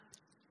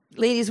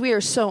Ladies, we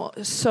are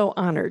so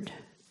honored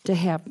to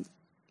have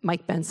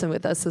Mike Benson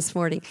with us this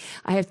morning.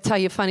 I have to tell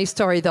you a funny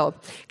story, though,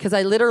 because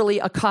I literally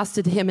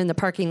accosted him in the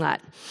parking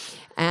lot.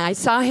 And I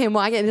saw him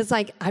walking, and it's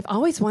like, I've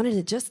always wanted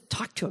to just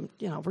talk to him,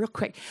 real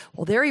quick.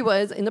 Well, there he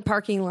was in the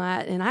parking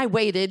lot, and I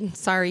waited,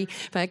 sorry,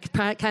 but I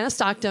kind of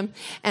stalked him,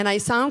 and I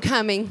saw him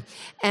coming,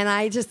 and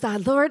I just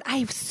thought, Lord,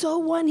 I so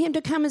want him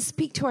to come and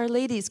speak to our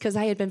ladies, because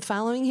I had been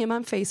following him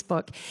on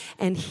Facebook,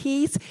 and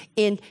he's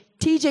in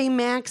TJ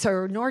Maxx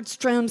or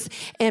Nordstrom's,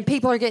 and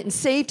people are getting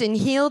saved and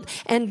healed,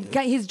 and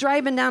he's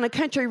driving down a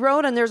country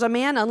road, and there's a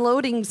man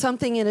unloading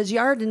something in his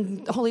yard,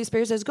 and the Holy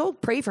Spirit says, go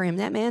pray for him.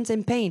 That man's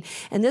in pain.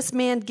 And this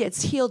man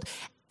gets healed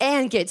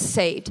and gets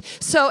saved.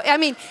 So,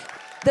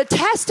 the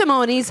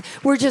testimonies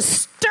were just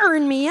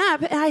stirring me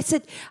up, and I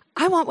said,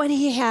 I want what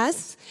he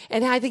has,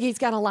 and I think he's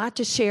got a lot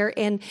to share.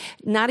 And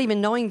not even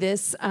knowing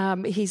this,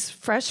 he's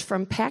fresh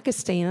from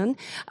Pakistan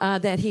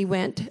that he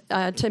went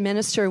to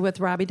minister with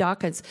Robbie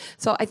Dawkins.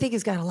 So I think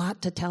he's got a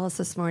lot to tell us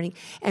this morning.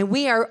 And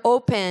we are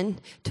open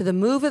to the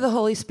move of the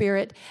Holy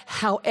Spirit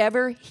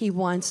however he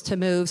wants to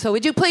move. So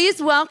would you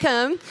please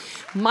welcome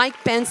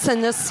Mike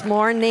Benson this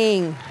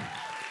morning.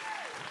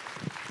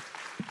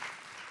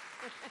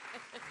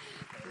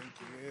 Thank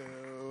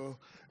you.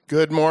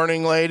 Good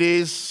morning,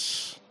 ladies.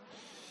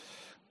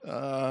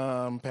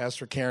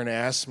 Pastor Karen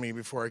asked me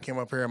before I came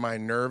up here, am I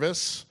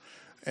nervous?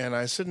 And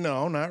I said,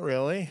 no, not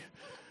really,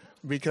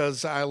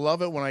 because I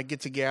love it when I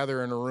get to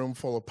gather in a room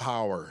full of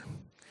power,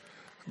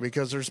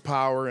 because there's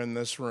power in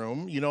this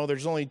room.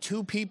 There's only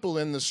two people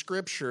in the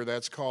scripture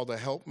that's called a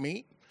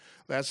helpmeet.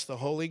 That's the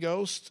Holy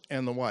Ghost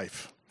and the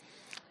wife.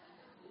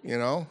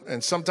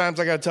 And sometimes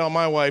I got to tell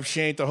my wife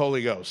she ain't the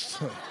Holy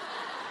Ghost.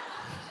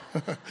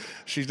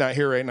 She's not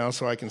here right now,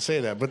 so I can say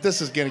that. But this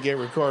is going to get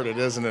recorded,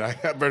 isn't it?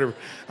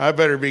 I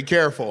better be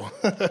careful.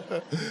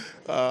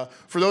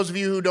 For those of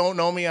you who don't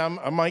know me,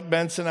 I'm Mike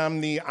Benson. I'm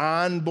the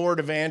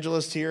on-board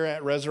evangelist here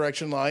at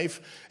Resurrection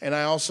Life, and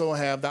I also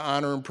have the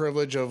honor and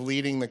privilege of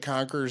leading the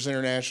Conquerors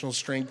International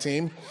Strength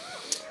Team.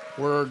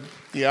 We're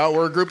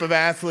a group of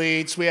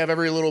athletes. We have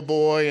every little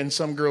boy and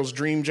some girl's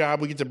dream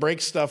job. We get to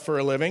break stuff for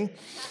a living.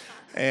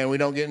 And we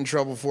don't get in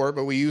trouble for it,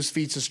 but we use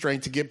feats of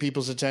strength to get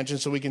people's attention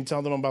so we can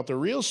tell them about the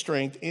real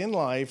strength in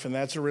life, and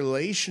that's a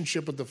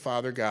relationship with the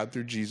Father God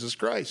through Jesus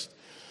Christ.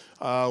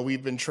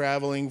 We've been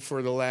traveling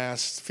for the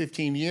last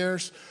 15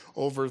 years,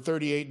 over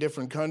 38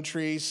 different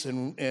countries,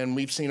 and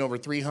we've seen over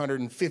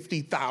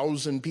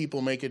 350,000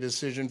 people make a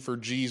decision for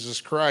Jesus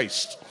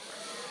Christ.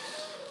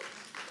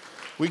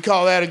 We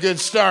call that a good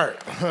start.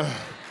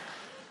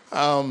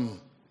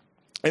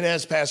 And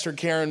as Pastor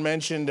Karen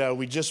mentioned,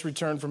 we just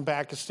returned from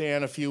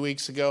Pakistan a few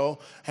weeks ago,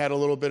 had a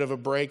little bit of a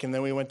break, and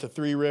then we went to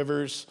Three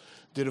Rivers,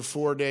 did a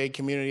 4-day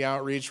community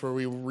outreach where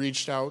we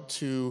reached out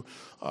to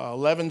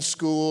 11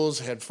 schools,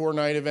 had 4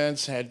 night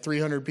events, had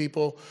 300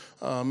 people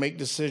make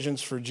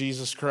decisions for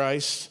Jesus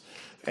Christ.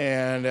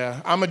 And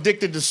I'm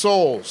addicted to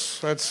souls.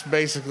 That's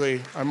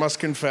basically, I must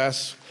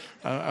confess,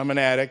 I'm an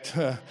addict.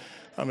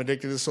 I'm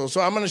addicted to souls.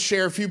 So I'm going to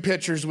share a few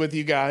pictures with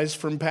you guys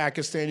from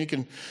Pakistan. You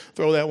can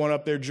throw that one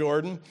up there,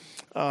 Jordan.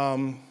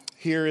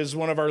 Here is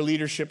one of our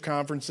leadership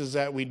conferences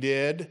that we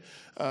did.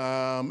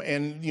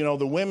 And,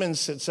 the women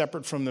sit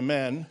separate from the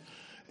men.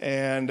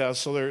 And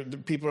so the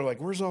people are like,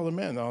 where's all the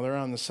men? Oh, they're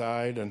on the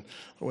side, and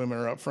the women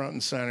are up front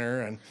and center.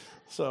 And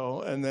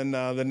then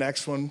the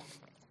next one.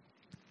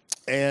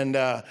 And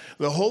the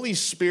Holy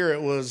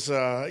Spirit was,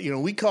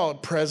 we call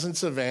it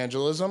presence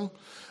evangelism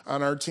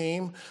on our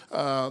team.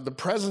 The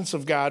presence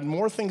of God,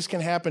 more things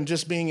can happen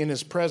just being in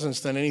his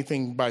presence than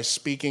anything by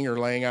speaking or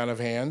laying on of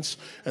hands.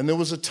 And there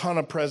was a ton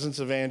of presence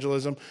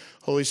evangelism.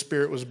 Holy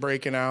Spirit was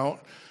breaking out.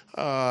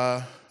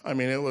 We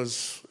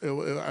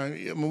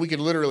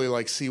could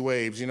literally see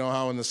waves. You know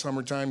how in the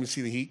summertime you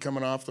see the heat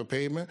coming off the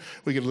pavement?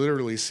 We could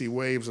literally see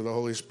waves of the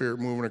Holy Spirit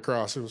moving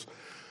across. It was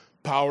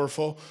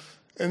powerful.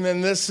 And then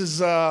this is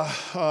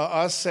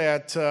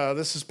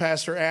this is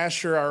Pastor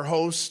Asher, our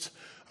host.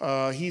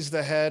 He's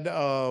the head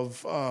of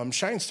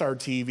Shine Star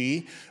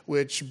TV,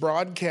 which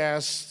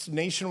broadcasts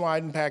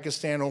nationwide in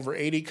Pakistan, over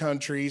 80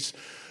 countries.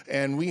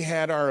 And we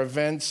had our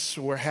events,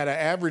 had an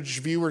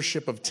average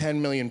viewership of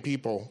 10 million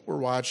people were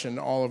watching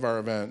all of our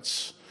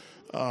events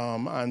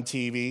on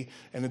TV.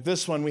 And at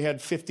this one, we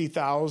had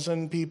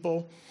 50,000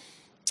 people.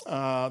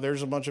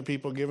 There's a bunch of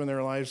people giving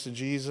their lives to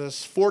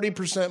Jesus.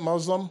 40%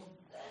 Muslim,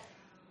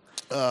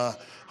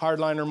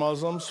 hardliner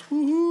Muslims.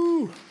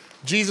 Woo-hoo.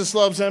 Jesus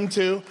loves them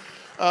too.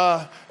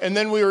 And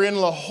then we were in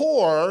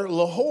Lahore.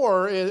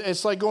 Lahore,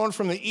 it's like going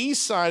from the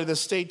east side of the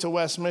state to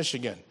West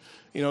Michigan.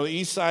 The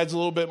east side's a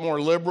little bit more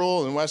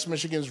liberal, and West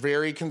Michigan's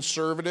very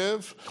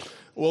conservative.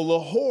 Well,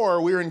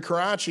 Lahore, we were in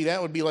Karachi.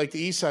 That would be like the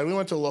east side. We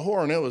went to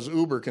Lahore, and it was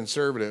uber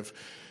conservative.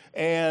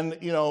 And,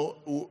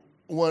 when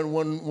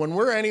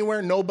we're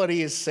anywhere,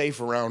 nobody is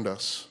safe around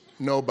us.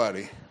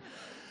 Nobody.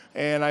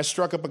 And I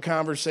struck up a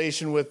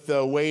conversation with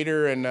the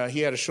waiter, and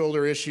he had a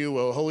shoulder issue.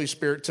 Well, the Holy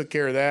Spirit took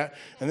care of that.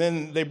 And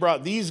then they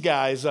brought these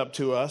guys up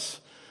to us,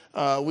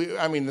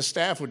 The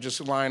staff would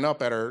just line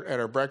up at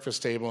our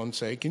breakfast table and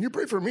say, "Can you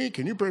pray for me?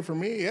 Can you pray for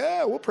me?"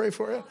 "Yeah, we'll pray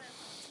for you."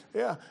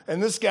 Yeah.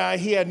 And this guy,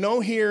 he had no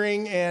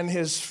hearing, and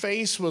his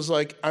face was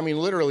like,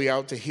 literally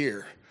out to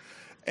here.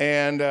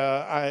 And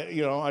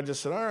I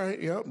just said, "All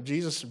right,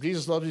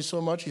 Jesus loves you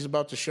so much. He's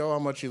about to show how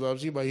much he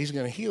loves you, but he's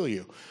going to heal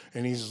you."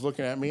 And he's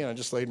looking at me, and I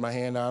just laid my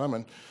hand on him,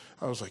 and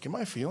I was like, "Am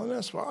I feeling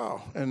this?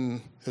 Wow!"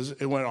 And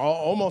it went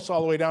almost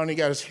all the way down. And he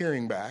got his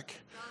hearing back.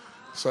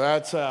 So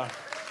that's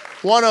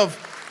one of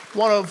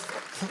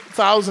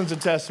thousands of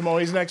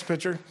testimonies. Next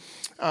picture.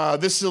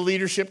 This is a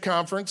leadership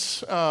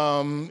conference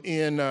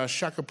in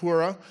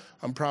Shakapura.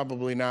 I'm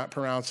probably not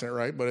pronouncing it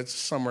right, but it's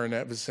somewhere in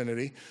that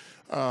vicinity.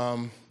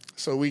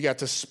 So we got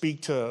to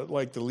speak to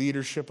the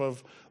leadership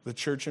of the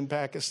church in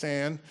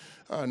Pakistan.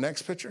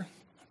 Next picture.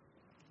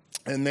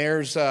 And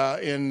there's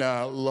in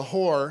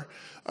Lahore,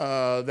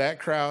 that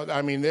crowd.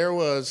 There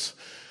was,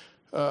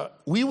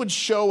 we would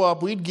show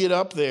up, we'd get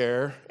up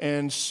there,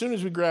 and as soon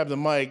as we grabbed the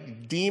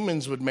mic,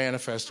 demons would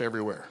manifest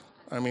everywhere.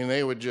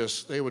 They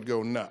would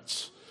go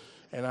nuts.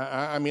 And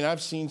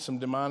I've seen some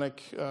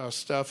demonic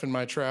stuff in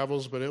my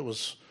travels, but it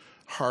was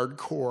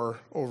hardcore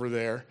over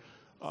there.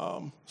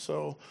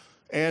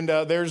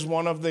 There's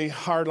one of the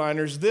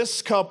hardliners.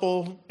 This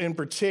couple in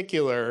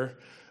particular,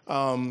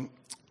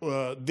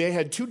 they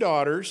had 2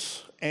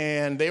 daughters,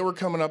 and they were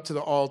coming up to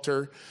the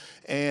altar,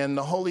 and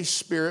the Holy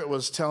Spirit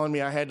was telling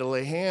me I had to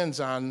lay hands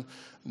on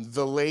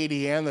the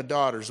lady and the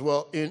daughters.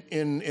 Well,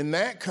 in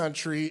that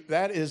country,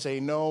 that is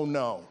a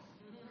no-no.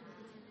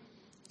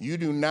 You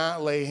do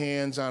not lay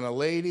hands on a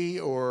lady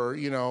or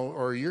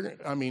you're,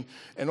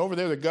 and over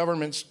there the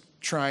government's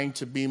trying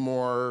to be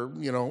more,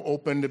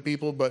 open to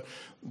people, but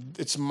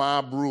it's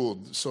mob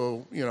ruled.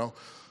 So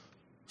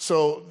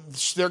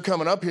they're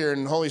coming up here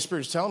and the Holy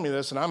Spirit's telling me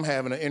this, and I'm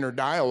having an inner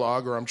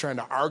dialogue, or I'm trying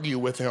to argue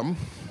with him.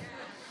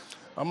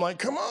 I'm like,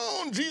 "Come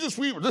on, Jesus,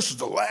 this is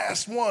the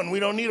last one. We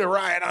don't need a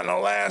riot on the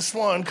last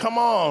one. Come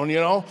on,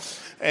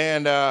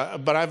 And,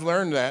 but I've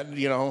learned that,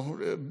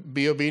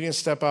 be obedient,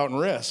 step out and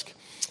risk.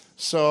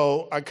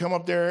 So I come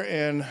up there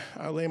and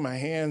I lay my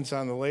hands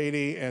on the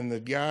lady, and the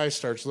guy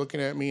starts looking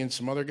at me, and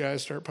some other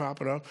guys start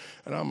popping up.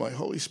 And I'm like,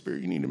 "Holy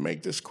Spirit, you need to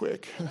make this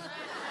quick."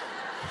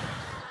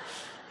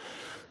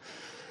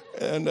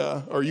 And,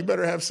 or you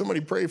better have somebody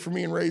pray for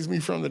me and raise me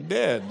from the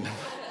dead.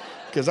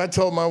 Because I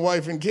told my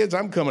wife and kids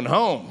I'm coming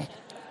home.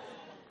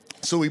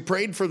 So we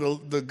prayed for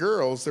the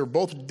girls. They're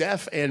both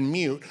deaf and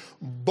mute.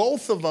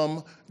 Both of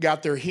them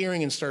got their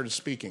hearing and started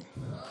speaking.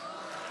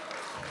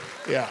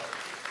 Yeah.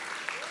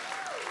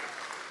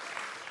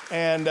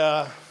 And,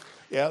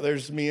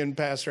 there's me and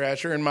Pastor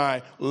Asher in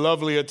my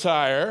lovely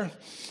attire.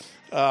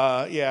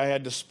 I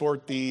had to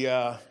sport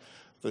the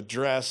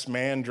dress,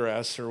 man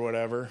dress or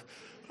whatever.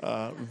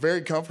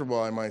 Very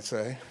comfortable, I might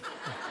say.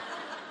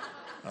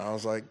 I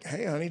was like,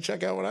 "Hey, honey,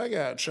 check out what I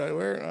got. Should I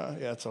wear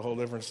it?" It's a whole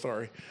different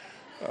story.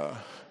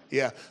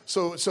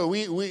 So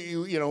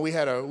we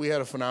had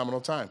a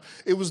phenomenal time.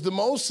 It was the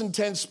most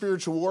intense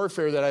spiritual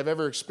warfare that I've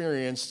ever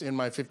experienced in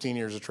my 15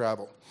 years of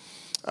travel.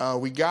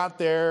 We got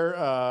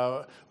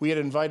there. We had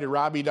invited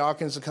Robbie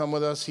Dawkins to come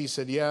with us. He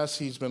said yes.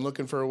 He's been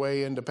looking for a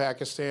way into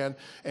Pakistan.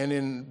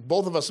 And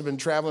both of us have been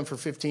traveling for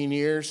 15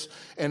 years.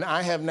 And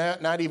I have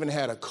not even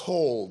had a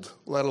cold,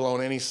 let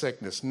alone any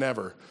sickness,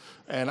 never.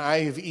 And I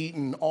have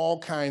eaten all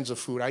kinds of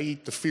food. I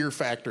eat the Fear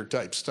Factor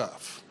type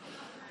stuff.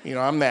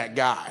 I'm that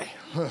guy.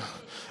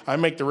 I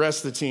make the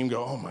rest of the team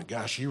go, "Oh my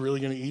gosh, are you really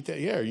going to eat that?"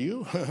 "Yeah, are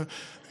you?"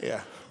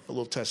 Yeah, a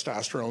little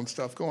testosterone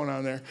stuff going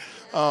on there.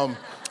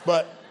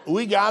 But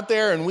we got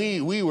there and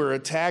we were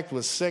attacked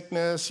with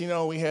sickness.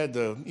 We had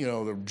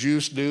the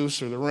juice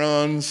deuce or the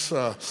runs.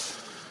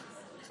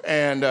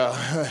 And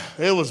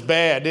it was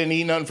bad. Didn't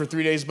eat nothing for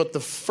 3 days. But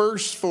the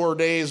first 4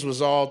 days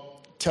was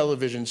all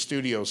television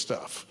studio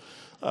stuff.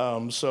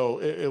 So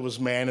it was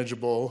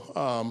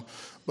manageable.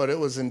 But it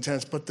was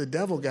intense. But the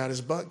devil got his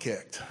butt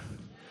kicked.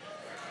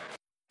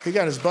 He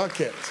got his butt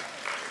kicked.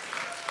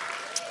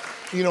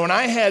 And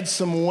I had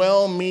some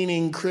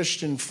well-meaning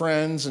Christian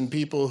friends and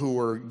people who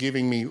were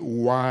giving me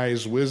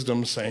wise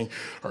wisdom saying,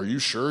 "Are you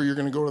sure you're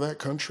going to go to that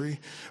country?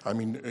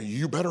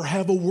 You better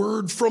have a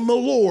word from the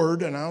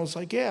Lord." And I was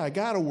like, "Yeah, I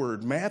got a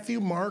word. Matthew,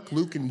 Mark,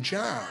 Luke, and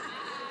John.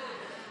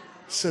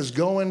 It says,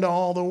 go into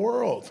all the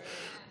world.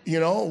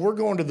 We're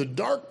going to the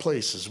dark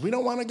places. We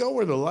don't want to go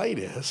where the light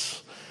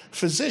is.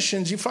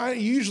 Physicians, you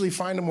usually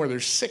find them where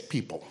there's sick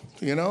people,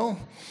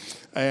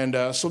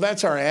 And so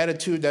that's our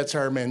attitude. That's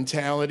our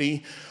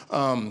mentality.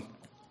 And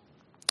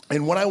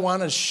what I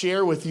want to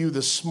share with you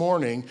this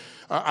morning,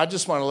 I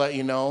just want to let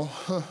you know,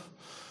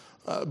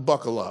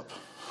 buckle up.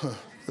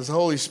 Because the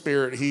Holy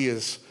Spirit, He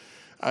is,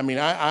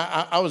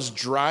 I was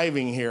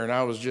driving here and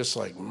I was just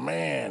like,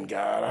 "Man,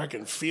 God, I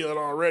can feel it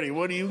already.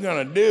 What are you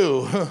going to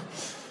do?"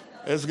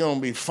 It's going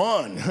to be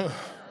fun.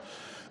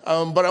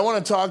 But I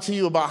want to talk to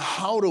you about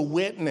how to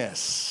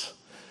witness.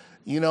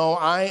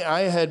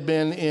 I had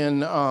been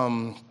in...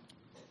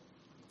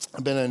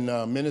 I've been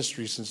in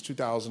ministry since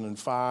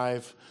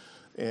 2005,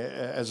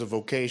 as a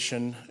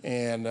vocation.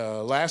 And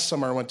last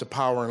summer I went to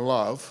Power and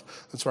Love.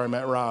 That's where I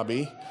met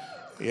Robbie.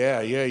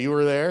 Yeah, you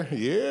were there?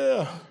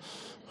 Yeah.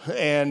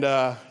 And,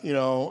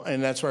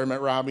 and that's where I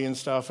met Robbie and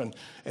stuff.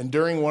 And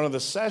during one of the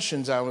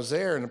sessions I was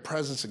there, and the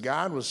presence of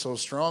God was so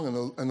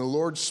strong, and the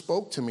Lord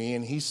spoke to me,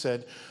 and he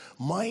said,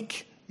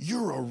 Mike,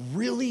 you're a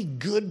really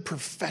good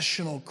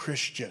professional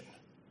Christian.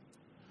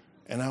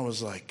 And I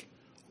was like,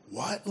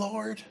 what,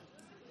 Lord?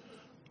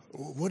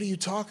 What are you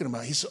talking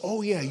about? He said,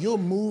 oh, yeah, you'll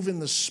move in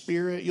the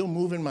Spirit. You'll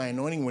move in my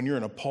anointing when you're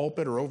in a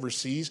pulpit or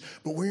overseas.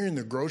 But when you're in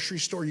the grocery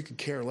store, you could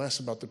care less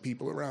about the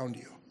people around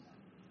you.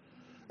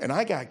 And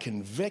I got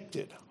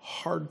convicted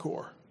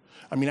hardcore.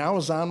 I mean, I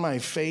was on my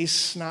face,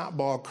 snot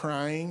ball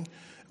crying,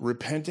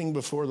 repenting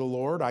before the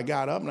Lord. I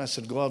got up and I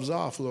said, gloves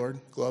off, Lord,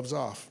 gloves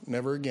off.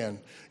 Never again.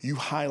 You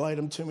highlight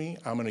them to me,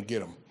 I'm going to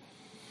get them.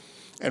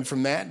 And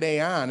from that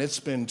day on, it's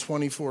been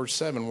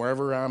 24/7.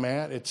 Wherever I'm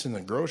at, it's in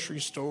the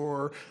grocery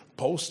store,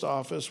 post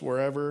office,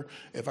 wherever.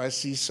 If I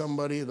see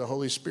somebody, the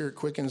Holy Spirit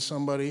quickens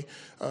somebody.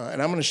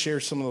 And I'm going to share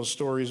some of those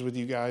stories with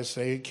you guys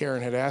today.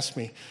 Karen had asked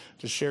me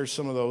to share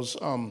some of those.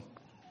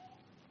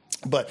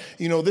 But,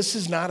 this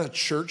is not a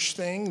church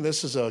thing.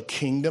 This is a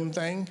kingdom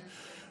thing.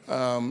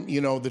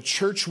 The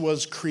church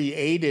was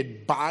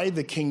created by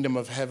the kingdom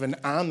of heaven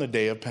on the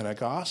day of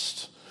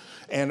Pentecost.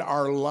 And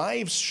our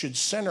lives should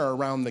center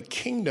around the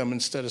kingdom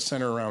instead of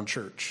center around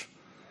church.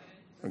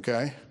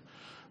 Okay?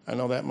 I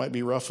know that might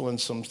be ruffling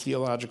some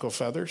theological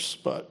feathers,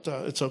 but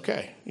it's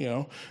okay,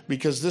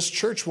 because this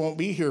church won't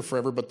be here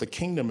forever, but the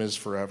kingdom is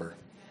forever.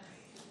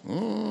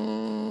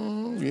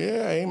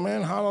 Yeah,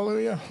 amen,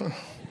 hallelujah.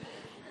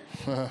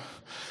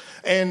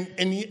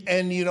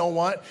 And you know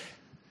what?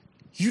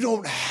 You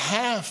don't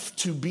have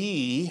to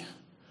be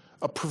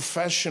a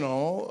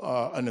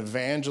professional, an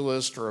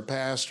evangelist or a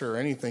pastor or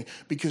anything,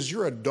 because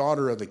you're a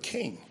daughter of the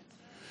King.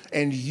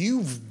 And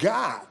you've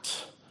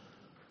got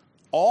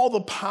all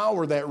the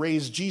power that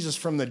raised Jesus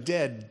from the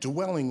dead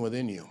dwelling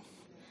within you.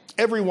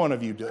 Every one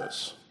of you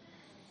does.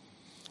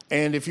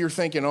 And if you're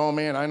thinking, oh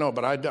man, I know,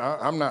 but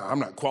I'm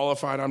not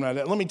qualified, I'm not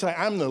that. Let me tell you,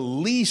 I'm the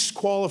least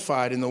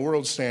qualified in the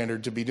world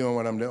standard to be doing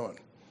what I'm doing.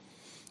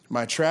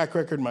 My track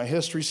record, my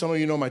history, some of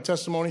you know my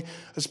testimony.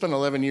 I spent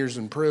 11 years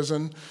in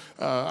prison.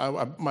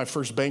 My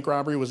first bank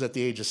robbery was at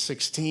the age of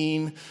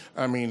 16.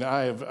 I mean,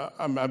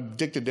 I'm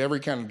addicted to every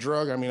kind of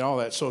drug. I mean, all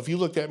that. So if you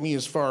looked at me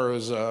as far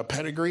as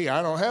pedigree,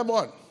 I don't have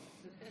one.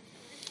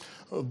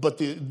 But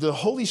the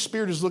Holy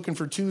Spirit is looking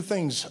for two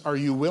things. Are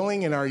you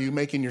willing, and are you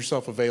making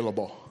yourself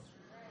available?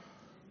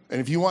 And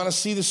if you want to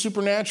see the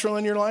supernatural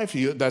in your life,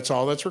 that's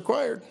all that's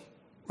required.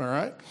 All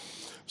right?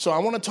 So I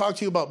want to talk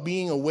to you about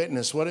being a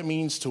witness, what it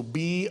means to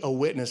be a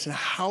witness and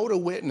how to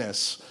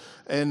witness.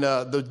 And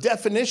the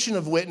definition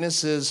of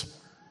witness is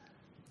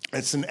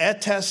it's an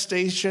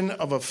attestation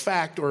of a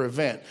fact or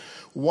event,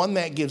 one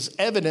that gives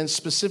evidence,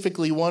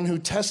 specifically one who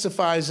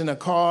testifies in a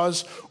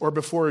cause or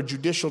before a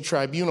judicial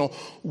tribunal,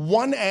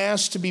 one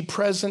asked to be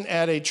present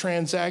at a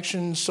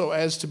transaction so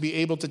as to be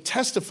able to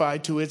testify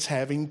to its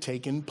having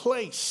taken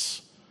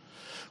place.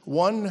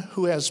 One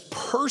who has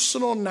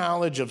personal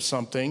knowledge of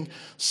something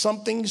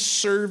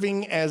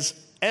serving as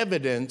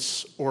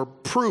evidence or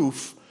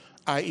proof,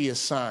 i.e. a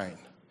sign.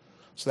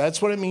 So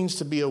that's what it means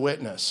to be a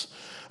witness.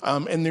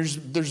 And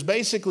there's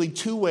basically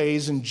two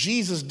ways, and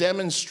Jesus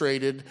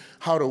demonstrated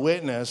how to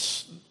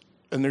witness,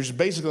 and there's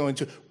basically only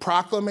two: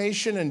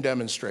 proclamation and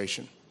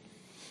demonstration.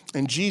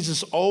 And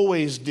Jesus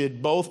always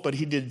did both, but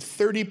he did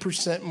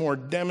 30% more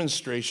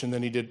demonstration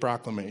than he did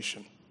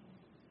proclamation.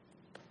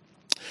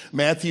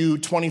 Matthew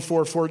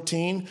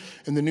 24:14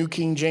 in the New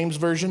King James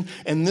Version,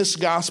 and this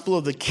gospel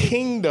of the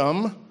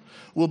kingdom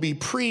will be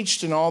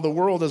preached in all the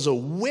world as a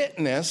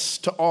witness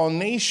to all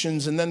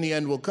nations, and then the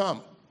end will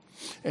come.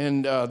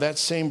 And that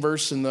same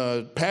verse in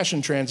the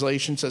Passion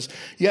Translation says,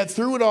 yet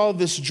through it all,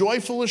 this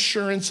joyful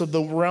assurance of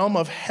the realm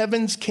of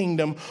heaven's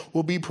kingdom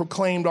will be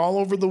proclaimed all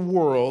over the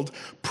world,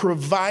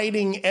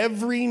 providing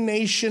every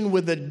nation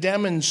with a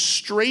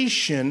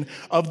demonstration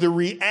of the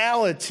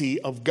reality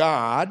of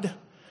God.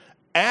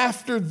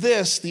 After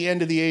this, the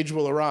end of the age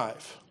will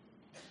arrive.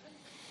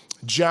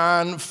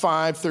 John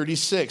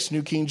 5:36,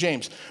 New King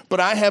James. But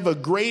I have a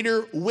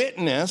greater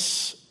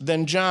witness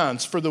than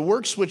John's, for the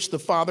works which the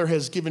Father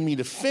has given me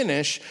to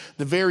finish,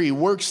 the very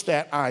works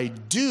that I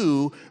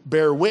do,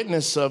 bear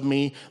witness of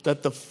me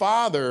that the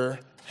Father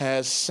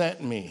has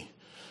sent me.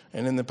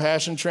 And in the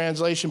Passion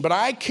Translation, but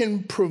I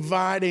can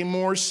provide a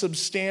more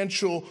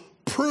substantial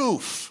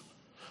proof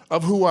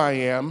of who I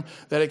am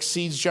that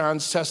exceeds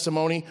John's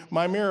testimony,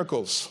 my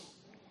miracles.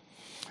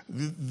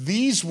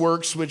 These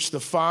works which the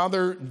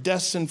Father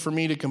destined for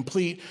me to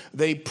complete,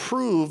 they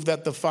prove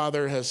that the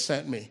Father has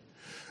sent me.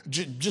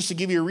 Just to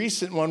give you a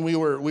recent one, we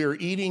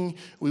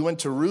went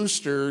to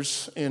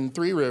Roosters in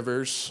Three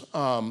Rivers,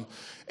 and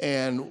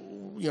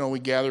we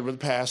gathered with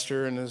the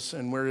pastor, and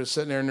we're just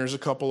sitting there, and there's a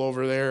couple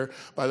over there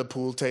by the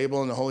pool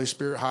table, and the Holy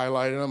Spirit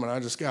highlighted them, and I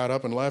just got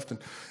up and left, and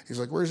he's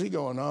like, where's he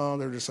going? Oh,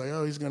 they're just like,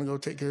 oh, he's going to go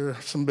take care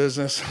of some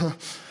business.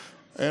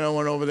 And I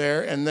went over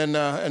there, and then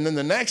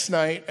the next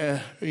night,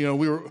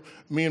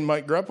 me and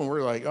Mike grew up, and we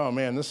were like, oh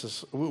man,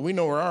 we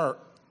know where our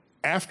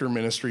after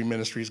ministry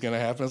is going to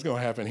happen. It's going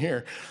to happen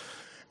here.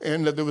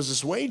 And there was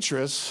this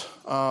waitress,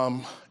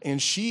 and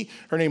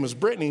her name was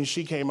Brittany, and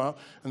she came up,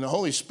 and the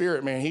Holy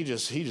Spirit, man, he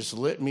just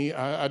lit me.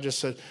 I just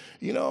said,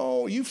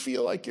 you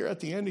feel like you're at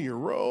the end of your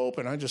rope,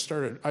 and I just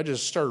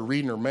started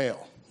reading her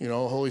mail. The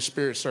Holy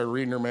Spirit started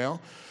reading her mail.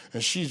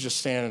 And she's just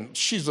standing,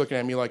 she's looking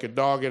at me like a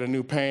dog at a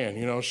new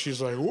pan.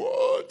 She's like,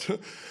 what?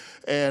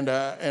 And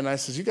I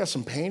said, you got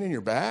some pain in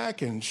your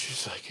back? And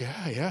she's like,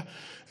 yeah.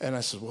 And I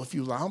said, well, if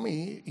you allow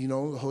me, the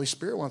Holy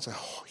Spirit wants to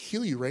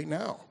heal you right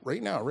now,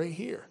 right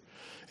here.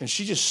 And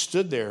she just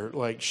stood there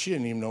like she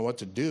didn't even know what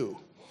to do.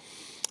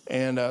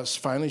 And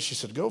finally she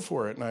said, go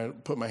for it. And I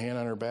put my hand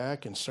on her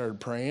back and started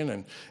praying.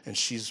 And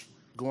she's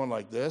going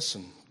like this.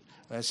 And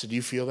I said, do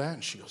you feel that?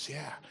 And she goes,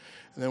 yeah.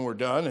 And then we're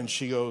done. And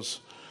she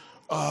goes,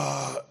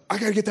 I got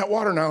to get that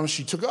water now. And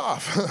she took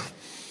off.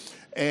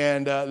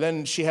 And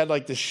then she had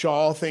like this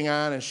shawl thing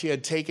on, and she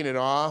had taken it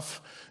off.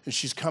 And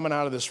she's coming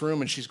out of this room,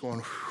 and she's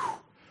going,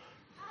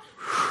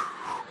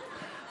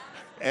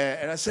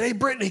 and I said, hey,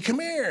 Brittany,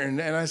 come here.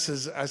 And I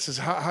says,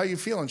 how you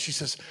feeling? She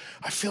says,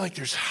 I feel like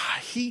there's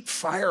heat,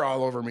 fire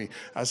all over me.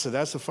 I said,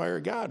 that's the fire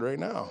of God right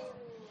now.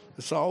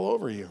 It's all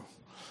over you.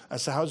 I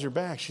said, how's your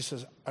back? She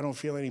says, I don't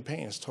feel any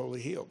pain. It's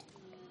totally healed.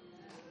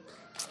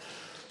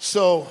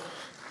 So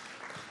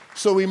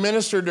we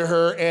ministered to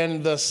her,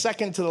 and the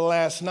second to the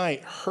last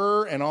night,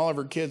 her and all of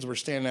her kids were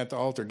standing at the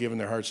altar giving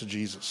their hearts to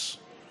Jesus.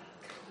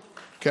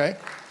 Okay?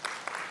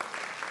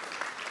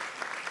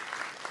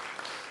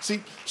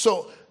 See,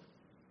 so,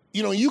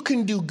 you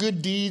can do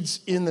good deeds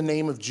in the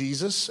name of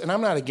Jesus, and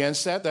I'm not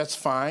against that. That's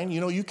fine.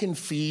 You can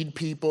feed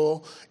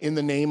people in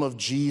the name of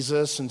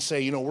Jesus and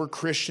say, we're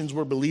Christians,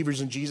 we're believers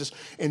in Jesus,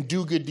 and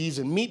do good deeds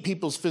and meet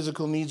people's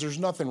physical needs. There's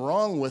nothing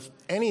wrong with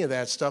any of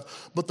that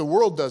stuff, but the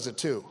world does it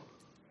too.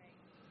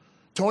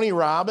 Tony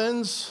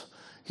Robbins,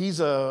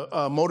 he's a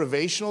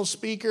motivational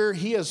speaker.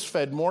 He has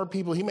fed more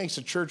people. He makes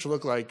the church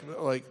look like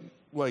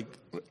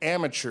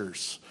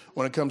amateurs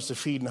when it comes to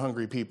feeding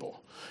hungry people.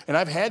 And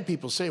I've had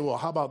people say, well,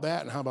 how about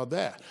that and how about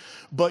that?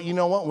 But you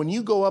know what? When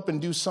you go up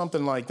and do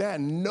something like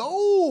that,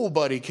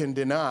 nobody can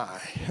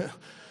deny.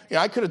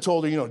 I could have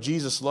told her,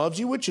 Jesus loves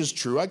you, which is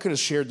true. I could have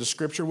shared the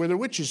scripture with her,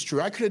 which is true.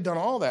 I could have done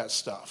all that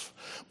stuff.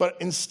 But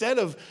instead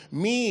of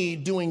me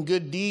doing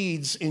good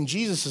deeds in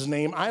Jesus'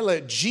 name, I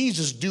let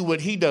Jesus do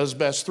what he does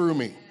best through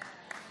me.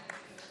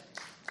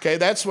 Okay,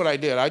 that's what I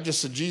did. I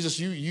just said, Jesus,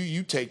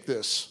 you take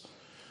this.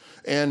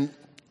 And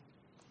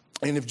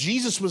if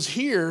Jesus was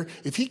here,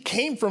 if he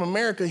came from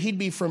America, he'd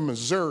be from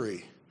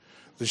Missouri,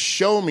 the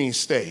show me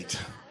state.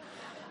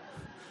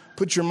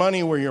 Put your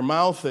money where your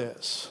mouth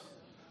is.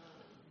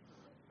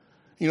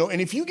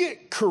 And if you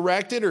get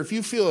corrected or if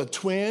you feel a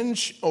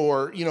twinge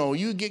or,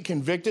 you get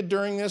convicted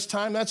during this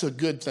time, that's a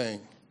good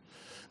thing.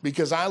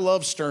 Because I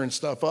love stirring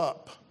stuff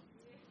up.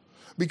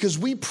 Because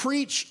we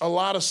preach a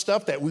lot of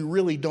stuff that we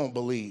really don't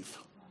believe.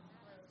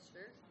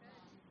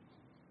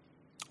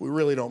 We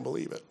really don't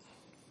believe it.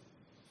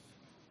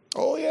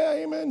 Oh, yeah,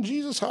 amen,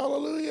 Jesus,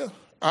 hallelujah.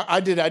 I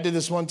did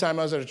this one time.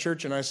 I was at a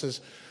church and I said,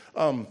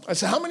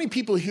 how many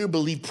people here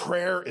believe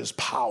prayer is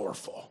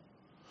powerful?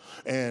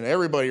 And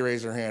everybody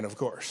raised their hand, of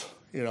course.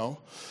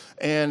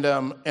 And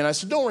I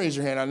said, don't raise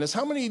your hand on this.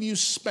 How many of you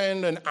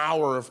spend an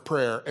hour of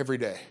prayer every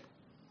day?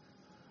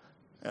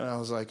 And I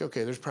was like,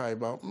 okay, there's probably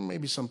about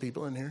maybe some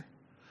people in here.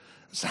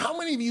 I said, how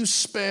many of you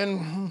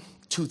spend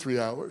 2-3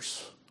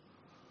 hours?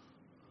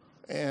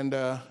 And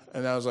I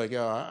was like,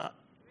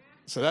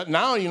 so that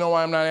now you know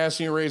why I'm not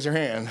asking you to raise your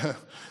hand.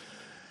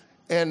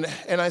 And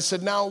I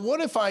said, now what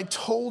if I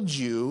told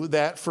you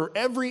that for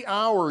every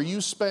hour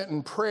you spent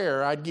in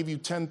prayer, I'd give you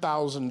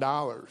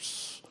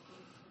 $10,000?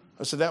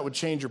 I said, that would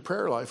change your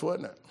prayer life,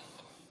 wouldn't it?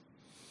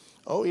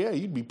 Oh, yeah,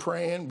 you'd be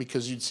praying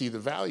because you'd see the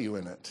value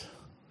in it.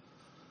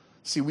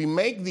 See, we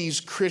make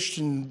these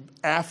Christian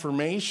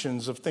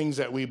affirmations of things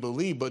that we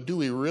believe, but do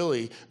we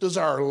really? Does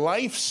our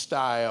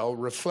lifestyle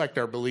reflect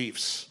our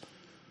beliefs?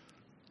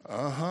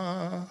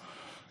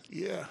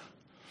 Yeah.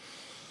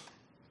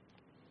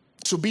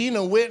 So being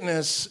a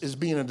witness is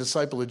being a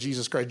disciple of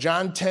Jesus Christ.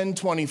 John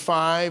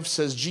 10:25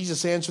 says,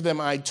 Jesus answered them,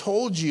 I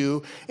told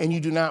you, and you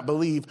do not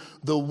believe.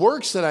 The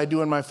works that I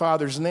do in my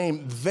Father's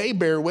name, they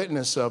bear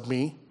witness of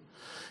me.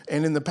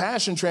 And in the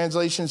Passion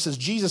Translation, it says,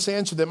 Jesus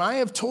answered them, I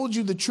have told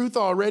you the truth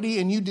already,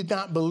 and you did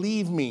not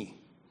believe me.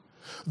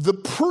 The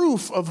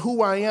proof of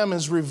who I am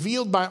is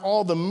revealed by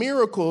all the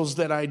miracles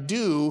that I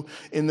do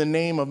in the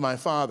name of my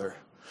Father.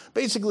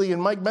 Basically, in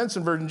Mike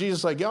Benson version, Jesus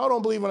is like, y'all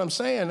don't believe what I'm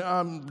saying?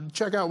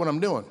 Check out what I'm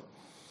doing.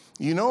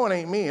 You know it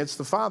ain't me. It's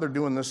the Father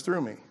doing this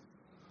through me.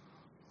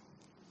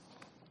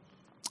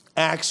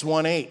 Acts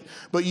 1:8.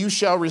 But you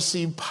shall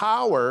receive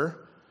power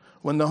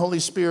when the Holy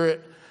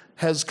Spirit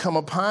has come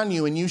upon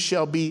you, and you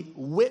shall be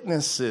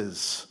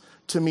witnesses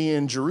to me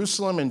in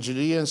Jerusalem and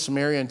Judea and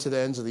Samaria and to the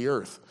ends of the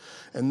earth.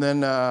 And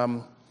then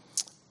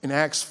in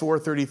Acts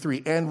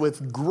 4:33, and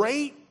with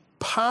great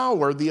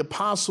power the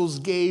apostles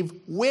gave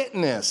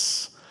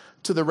witness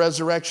to the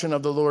resurrection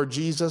of the Lord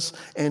Jesus,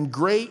 and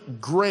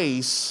great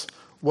grace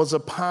was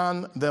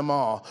upon them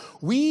all.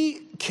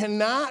 We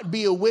cannot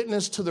be a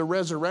witness to the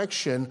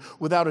resurrection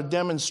without a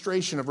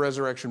demonstration of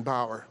resurrection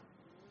power.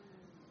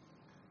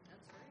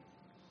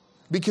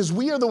 Because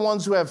we are the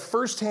ones who have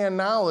firsthand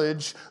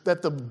knowledge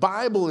that the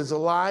Bible is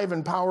alive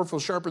and powerful,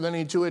 sharper than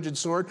any two-edged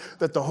sword,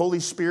 that the Holy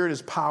Spirit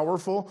is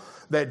powerful,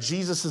 that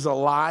Jesus is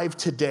alive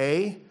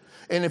today.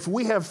 And if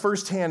we have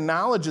firsthand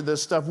knowledge of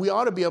this stuff, we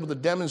ought to be able to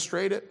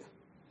demonstrate it,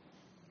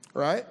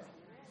 right?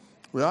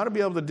 We ought to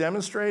be able to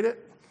demonstrate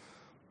it.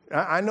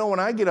 I know when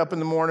I get up in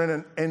the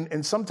morning,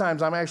 and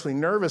sometimes I'm actually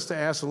nervous to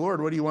ask the Lord,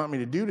 what do you want me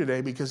to do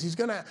today? Because he's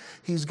gonna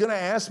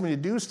ask me to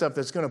do stuff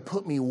that's going to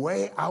put me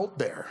way out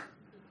there.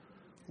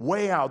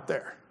 Way out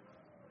there.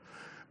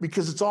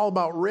 Because it's all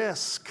about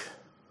risk.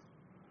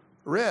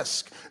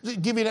 Risk.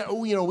 Give you,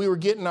 we were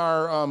getting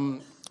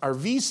our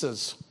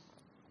visas,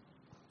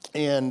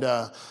 and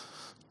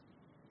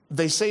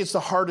they say it's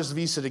the hardest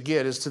visa to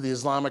get is to the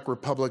Islamic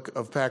Republic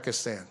of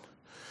Pakistan.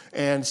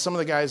 And some of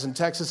the guys in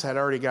Texas had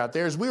already got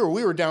theirs. We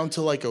were down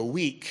to like a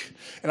week.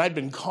 And I'd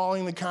been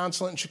calling the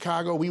consulate in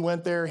Chicago. We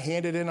went there,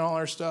 handed in all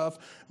our stuff.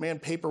 Man,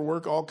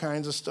 paperwork, all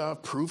kinds of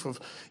stuff. Proof of,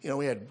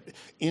 we had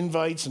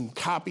invites and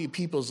copy of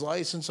people's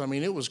license. I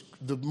mean, it was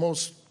the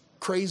most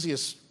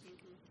craziest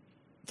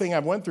thing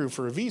I've went through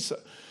for a visa.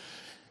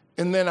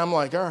 And then I'm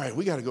like, all right,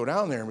 we got to go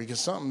down there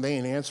because they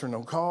ain't answering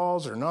no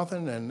calls or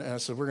nothing. And I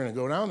said, we're going to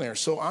go down there.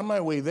 So on my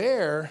way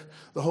there,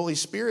 the Holy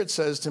Spirit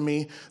says to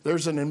me,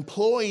 there's an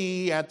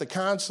employee at the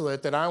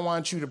consulate that I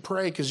want you to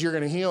pray because you're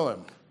going to heal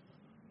him.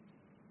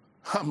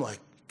 I'm like,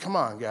 come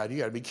on, God, you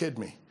got to be kidding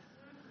me.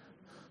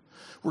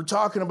 We're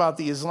talking about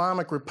the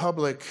Islamic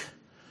Republic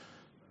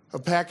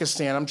of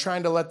Pakistan. I'm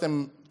trying to let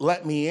them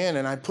let me in,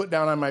 and I put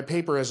down on my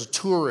paper as a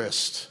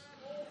tourist.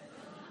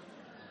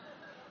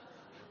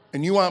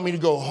 And you want me to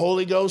go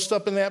Holy Ghost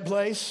up in that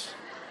place?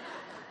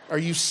 Are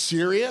you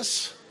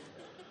serious?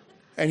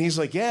 And he's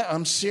like, yeah,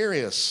 I'm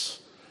serious.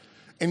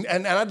 And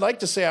I'd like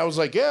to say I was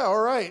like, yeah, all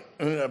right.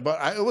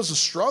 But it was a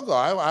struggle.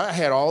 I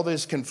had all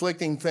these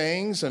conflicting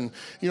things. And,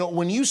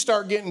 when you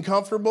start getting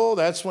comfortable,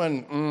 that's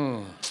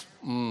when,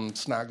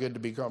 it's not good to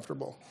be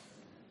comfortable.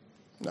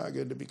 Not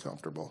good to be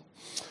comfortable.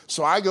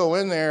 So I go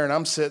in there, and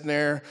I'm sitting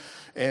there.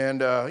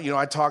 And,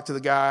 I talked to the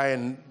guy,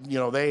 and,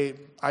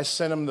 I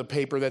sent them the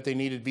paper that they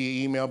needed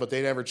via email, but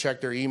they never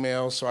checked their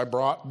email. So I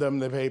brought them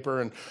the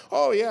paper, and,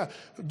 oh, yeah,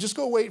 just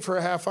go wait for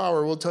a half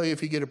hour. We'll tell you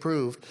if you get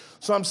approved.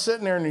 So I'm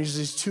sitting there, and there's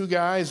these two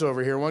guys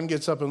over here. One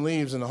gets up and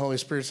leaves, and the Holy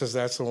Spirit says,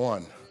 that's the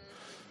one.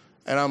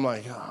 And I'm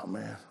like, oh,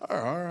 man, all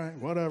right,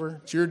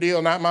 whatever. It's your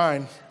deal, not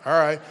mine. All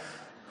right.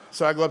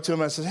 So I go up to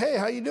him, and I said, hey,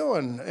 how you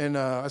doing? And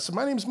I said,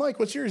 my name's Mike.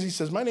 What's yours? He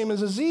says, my name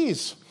is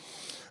Aziz.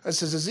 I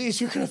says, Aziz,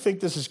 you're going to think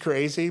this is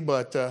crazy,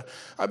 but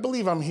I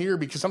believe I'm here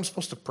because I'm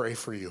supposed to pray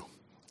for you.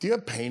 Do you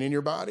have pain in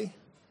your body?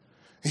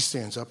 He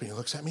stands up and he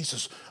looks at me. He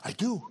says, I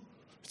do.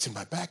 It's in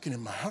my back and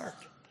in my heart.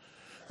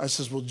 I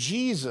says, well,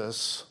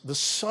 Jesus, the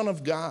Son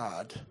of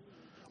God,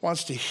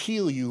 wants to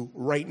heal you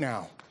right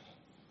now.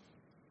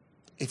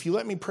 If you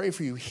let me pray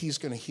for you, he's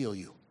going to heal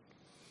you.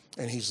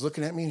 And he's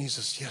looking at me and he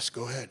says, yes,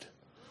 go ahead.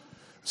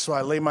 So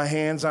I lay my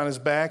hands on his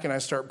back and I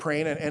start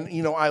praying.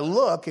 And I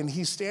look and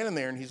he's standing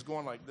there and he's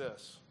going like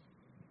this.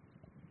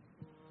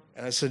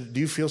 And I said,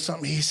 do you feel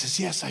something? He says,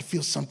 yes, I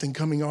feel something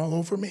coming all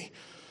over me.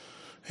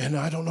 And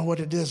I don't know what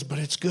it is, but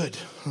it's good.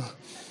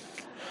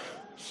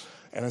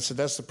 And I said,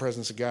 that's the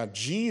presence of God.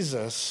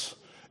 Jesus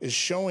is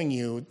showing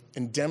you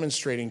and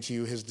demonstrating to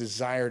you his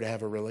desire to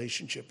have a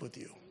relationship with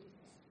you.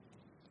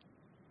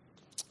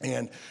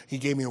 And he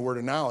gave me a word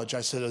of knowledge.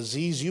 I said,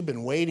 Aziz, you've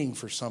been waiting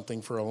for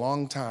something for a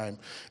long time,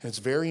 and it's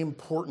very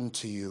important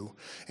to you,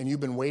 and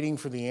you've been waiting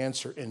for the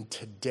answer, and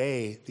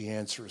today the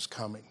answer is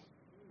coming.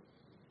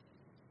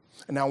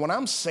 And now when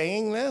I'm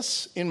saying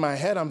this, in my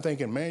head I'm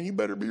thinking, man, you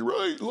better be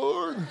right,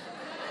 Lord.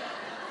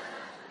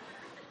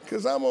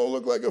 Because I'm going to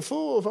look like a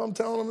fool if I'm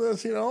telling them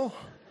this,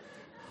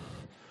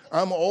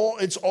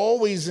 It's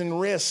always in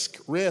risk.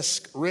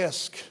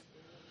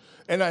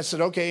 And I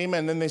said, okay,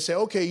 amen. Then they say,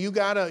 okay, you've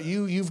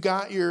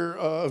got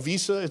your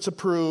visa, it's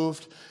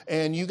approved,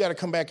 and you got to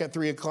come back at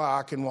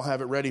 3:00 and we'll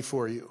have it ready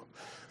for you.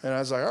 And I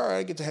was like, all right,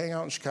 I get to hang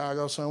out in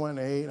Chicago. So I went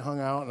and ate, hung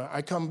out, and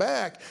I come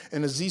back,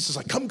 and Aziz is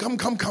like, come. Come,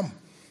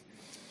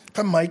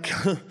 Mike.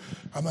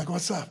 I'm like,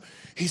 what's up?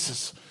 He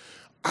says,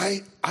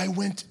 I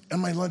went on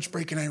my lunch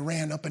break and I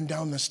ran up and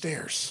down the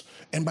stairs,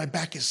 and my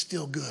back is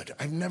still good.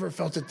 I've never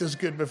felt it this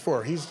good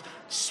before. He's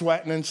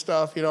sweating and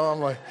stuff, I'm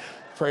like,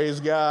 praise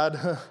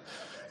God.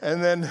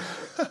 And then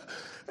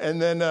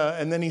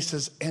he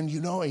says, and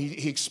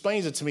he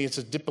explains it to me. It's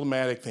a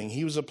diplomatic thing.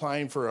 He was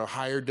applying for a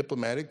higher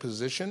diplomatic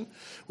position,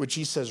 which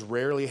he says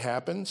rarely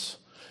happens.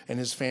 And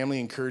his family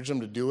encouraged him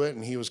to do it,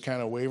 and he was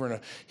kind of wavering.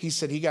 He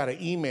said he got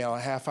an email a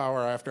half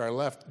hour after I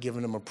left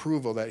giving him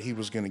approval that he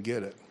was going to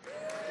get it.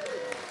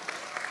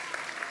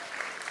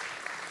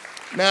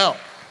 Now,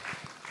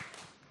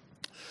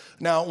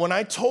 when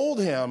I told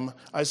him,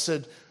 I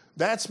said,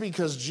 that's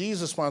because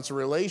Jesus wants a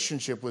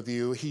relationship with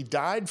you. He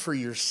died for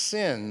your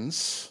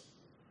sins,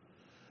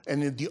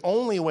 And the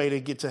only way to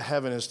get to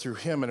heaven is through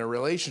him and a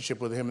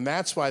relationship with him. And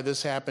that's why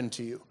this happened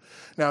to you.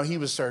 Now, he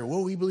was starting,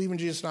 well, we believe in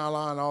Jesus and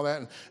Allah and all that.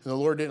 And the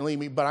Lord didn't leave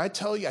me. But I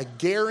tell you, I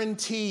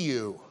guarantee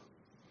you,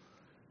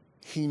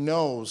 he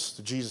knows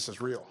that Jesus is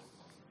real.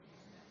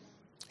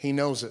 He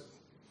knows it.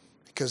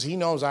 Because he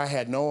knows I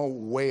had no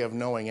way of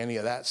knowing any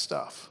of that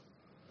stuff.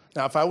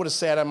 Now, if I would have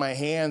sat on my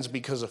hands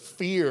because of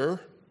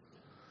fear,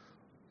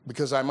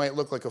 because I might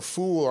look like a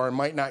fool or I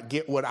might not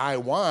get what I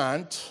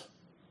want,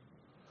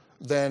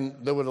 then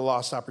they would have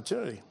lost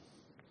opportunity.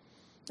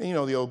 And you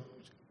know the old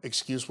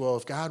excuse, well,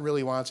 if God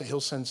really wants it,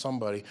 he'll send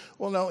somebody.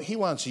 Well, no, he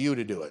wants you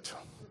to do it.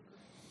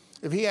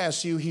 If he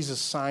asks you, he's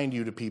assigned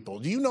you to people.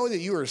 Do you know that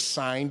you are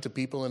assigned to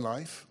people in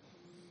life?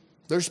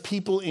 There's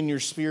people in your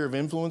sphere of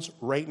influence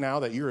right now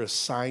that you're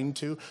assigned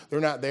to. They're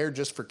not there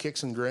just for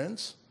kicks and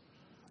grins.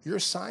 You're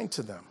assigned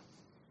to them.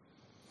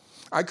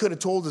 I could have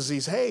told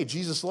Aziz, hey,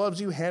 Jesus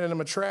loves you, handed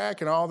him a tract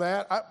and all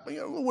that.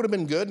 It would have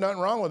been good, nothing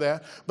wrong with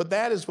that. But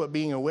that is what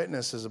being a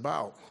witness is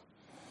about.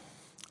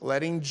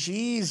 Letting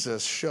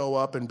Jesus show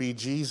up and be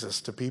Jesus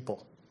to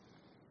people.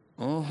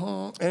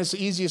 And it's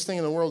the easiest thing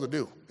in the world to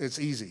do. It's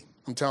easy,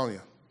 I'm telling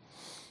you.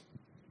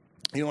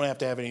 You don't have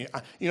to have any.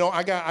 You know,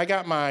 I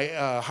got my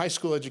high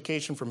school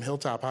education from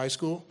Hilltop High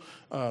School,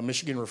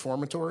 Michigan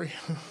Reformatory.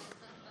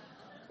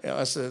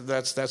 Yeah,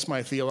 that's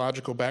my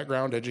theological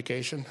background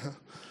education.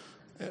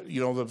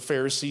 You know, the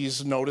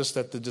Pharisees noticed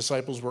that the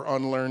disciples were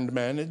unlearned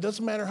men. It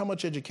doesn't matter how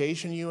much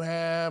education you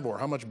have or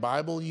how much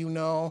Bible you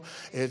know.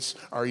 It's,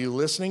 are you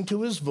listening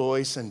to his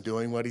voice and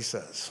doing what he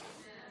says?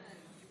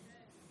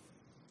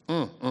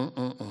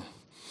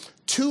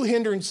 Two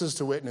hindrances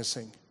to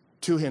witnessing.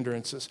 Two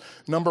hindrances.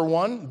 Number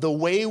one, the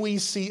way we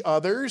see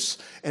others.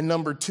 And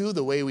number two,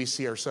 the way we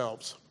see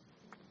ourselves.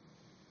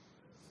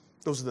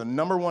 Those are the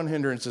number one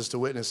hindrances to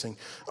witnessing.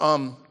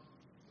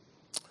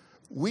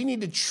 We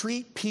need to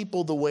treat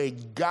people the way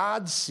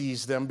God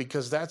sees them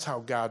because that's how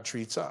God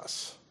treats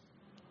us.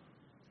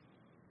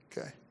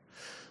 Okay?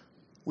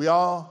 We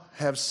all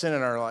have sin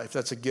in our life.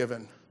 That's a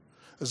given.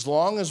 As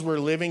long as we're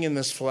living in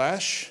this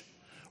flesh,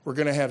 we're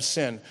going to have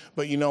sin.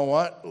 But you know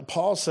what?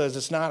 Paul says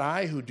it's not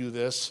I who do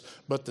this,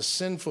 but the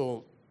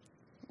sinful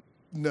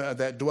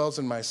that dwells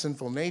in my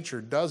sinful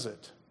nature does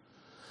it.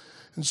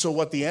 And so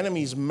what the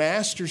enemy's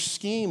master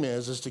scheme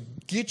is to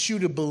get you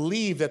to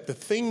believe that the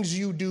things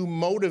you do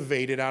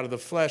motivated out of the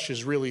flesh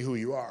is really who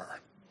you are.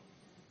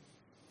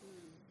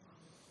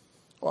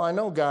 Well, I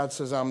know God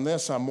says I'm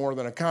this, I'm more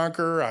than a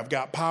conqueror, I've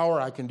got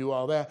power, I can do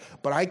all that,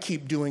 but I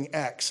keep doing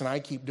X and I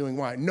keep doing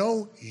Y.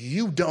 No,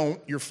 you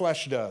don't, your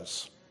flesh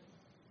does.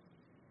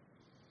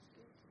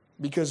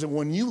 Because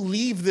when you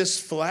leave this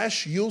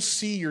flesh, you'll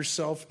see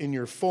yourself in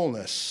your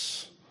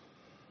fullness.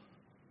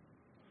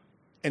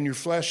 And your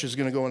flesh is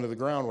going to go into the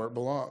ground where it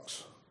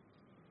belongs.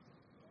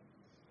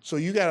 So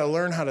you got to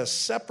learn how to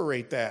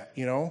separate that,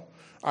 you know.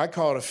 I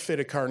call it a fit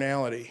of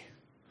carnality,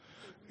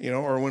 you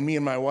know, or when me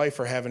and my wife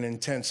are having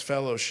intense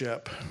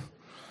fellowship,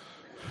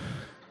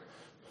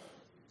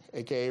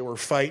 AKA we're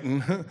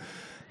fighting.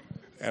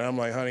 And I'm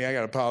like, honey, I got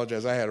to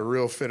apologize. I had a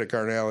real fit of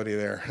carnality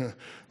there.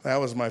 That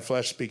was my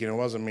flesh speaking. It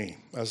wasn't me.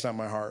 That's not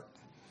my heart.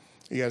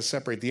 You got to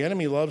separate. The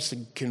enemy loves to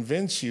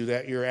convince you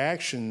that your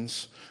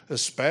actions,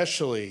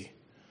 especially,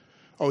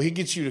 he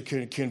gets you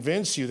to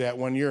convince you that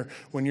when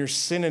you're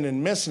sinning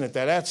and missing it,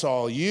 that's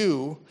all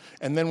you.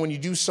 And then when you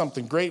do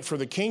something great for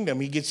the kingdom,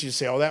 he gets you to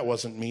say, oh, that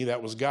wasn't me,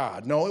 that was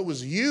God. No, it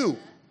was you.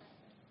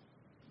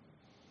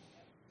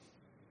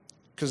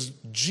 Because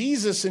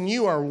Jesus and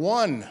you are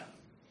one.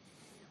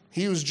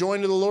 He who's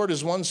joined to the Lord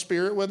is one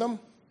spirit with him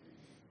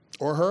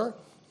or her.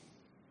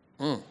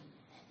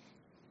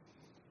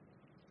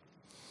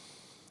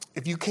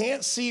 If you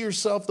can't see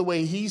yourself the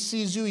way he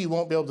sees you, you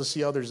won't be able to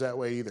see others that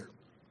way either.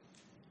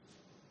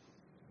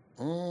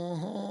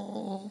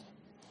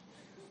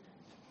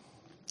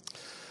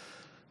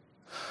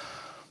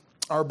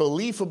 Our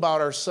belief about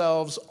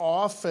ourselves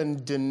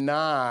often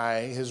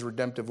deny his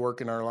redemptive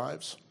work in our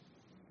lives.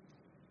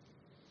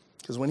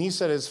 Because when he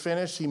said it's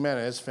finished, he meant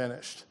it's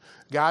finished.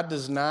 God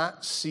does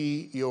not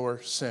see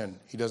your sin.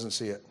 He doesn't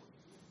see it.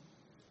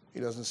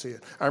 He doesn't see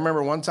it. I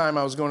remember one time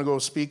I was going to go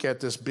speak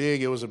at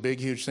it was a big,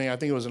 huge thing. I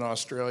think it was in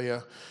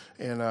Australia.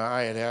 And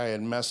I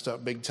had messed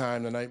up big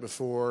time the night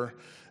before.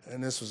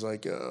 And this was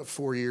like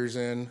 4 years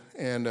in.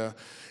 And, I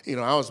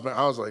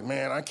was like,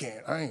 man, I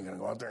ain't going to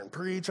go out there and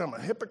preach. I'm a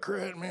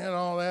hypocrite, man,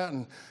 all that.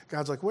 And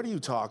God's like, what are you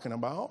talking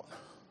about?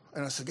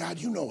 And I said, God,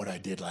 you know what I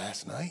did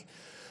last night.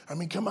 I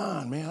mean, come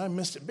on, man, I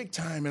missed it big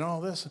time and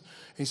all this. And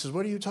he says,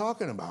 what are you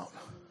talking about?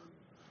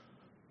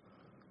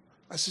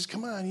 I says,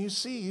 come on, you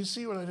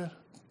see what I did.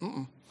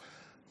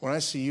 When I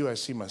see you, I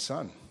see my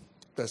son.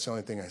 That's the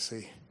only thing I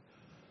see.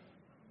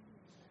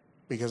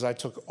 Because I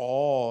took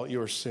all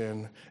your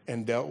sin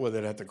and dealt with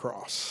it at the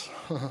cross.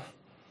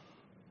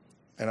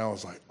 And I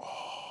was like,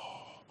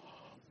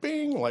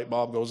 bing, light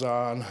bulb goes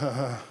on.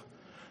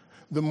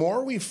 The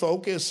more we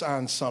focus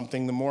on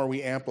something, the more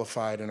we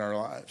amplify it in our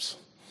lives.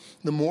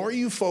 The more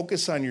you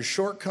focus on your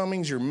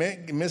shortcomings, your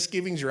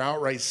misgivings, your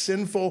outright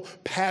sinful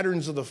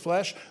patterns of the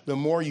flesh, the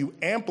more you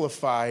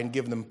amplify and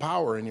give them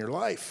power in your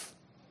life.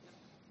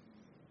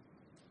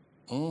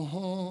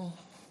 You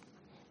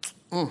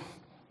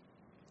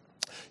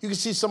can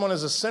see someone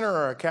as a sinner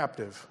or a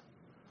captive.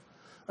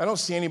 I don't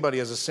see anybody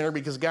as a sinner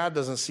because God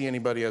doesn't see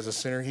anybody as a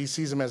sinner. He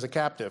sees them as a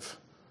captive.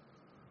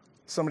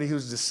 Somebody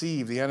who's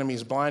deceived. The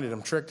enemy's blinded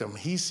him, tricked him.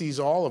 He sees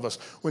all of us.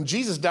 When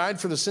Jesus died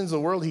for the sins of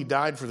the world, he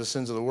died for the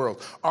sins of the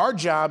world. Our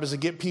job is to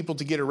get people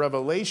to get a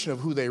revelation of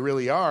who they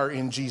really are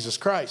in Jesus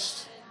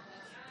Christ.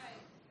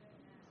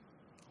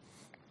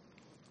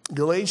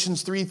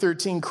 Galatians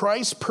 3:13,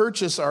 Christ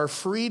purchased our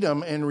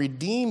freedom and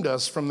redeemed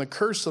us from the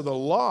curse of the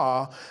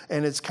law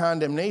and its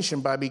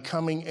condemnation by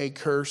becoming a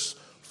curse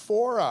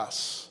for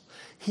us.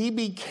 He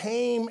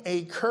became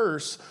a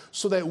curse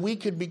so that we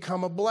could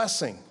become a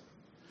blessing.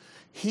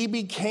 He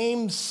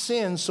became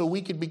sin so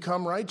we could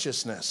become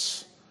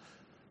righteousness.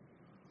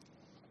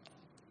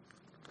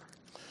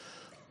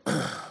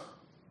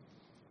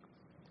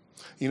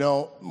 You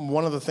know,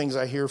 one of the things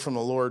I hear from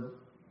the Lord,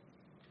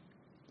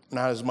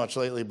 not as much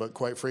lately, but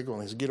quite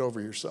frequently, is get over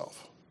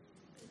yourself.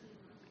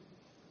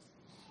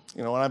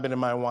 You know, when I've been in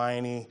my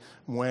whiny,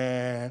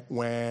 wah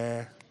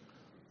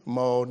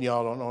mode,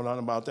 y'all don't know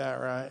nothing about that,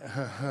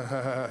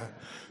 right?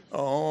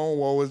 Oh,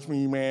 woe is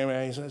me,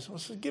 man. He says, well,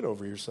 get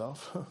over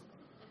yourself.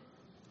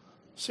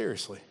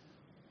 Seriously.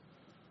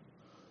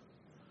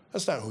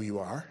 That's not who you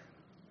are.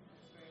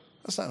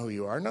 That's not who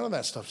you are. None of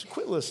that stuff.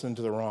 Quit listening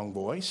to the wrong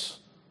voice.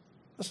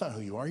 That's not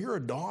who you are. You're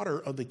a daughter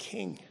of the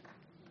King.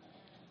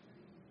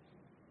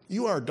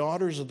 You are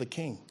daughters of the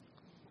King.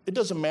 It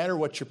doesn't matter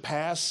what your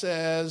past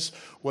says,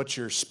 what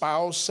your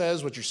spouse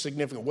says, what your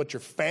significant, what your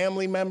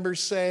family members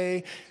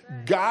say.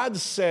 God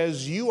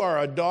says you are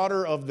a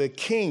daughter of the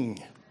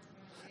King,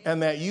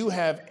 and that you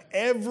have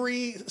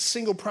every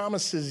single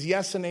promise is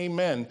yes and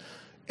amen,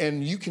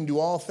 and you can do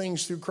all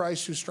things through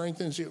Christ who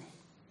strengthens you.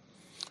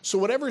 So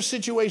whatever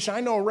situation, I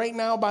know right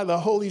now by the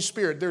Holy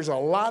Spirit, there's a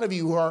lot of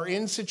you who are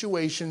in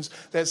situations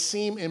that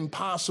seem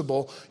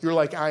impossible. You're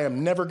like, I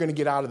am never going to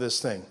get out of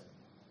this thing.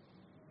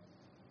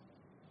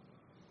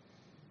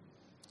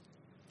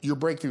 Your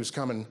breakthrough is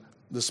coming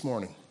this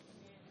morning.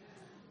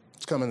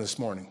 It's coming this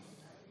morning.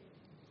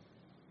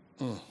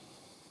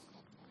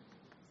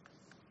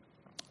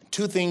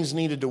 Two things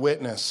needed to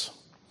witness.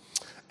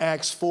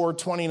 Acts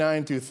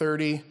 4:29 through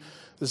 30.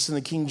 This is in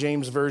the King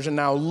James Version.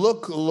 Now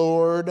look,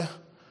 Lord,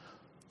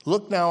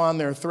 look now on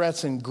their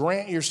threats and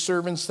grant your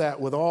servants that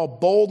with all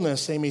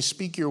boldness they may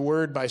speak your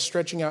word by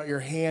stretching out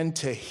your hand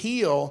to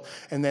heal,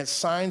 and that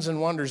signs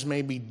and wonders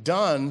may be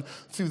done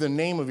through the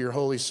name of your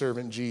holy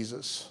servant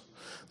Jesus.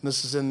 And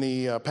this is in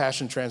the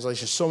Passion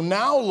Translation. So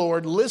now,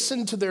 Lord,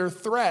 listen to their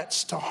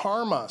threats to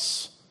harm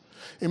us.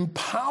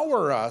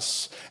 Empower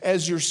us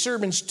as your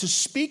servants to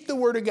speak the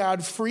word of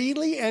God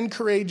freely and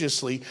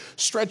courageously.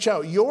 Stretch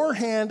out your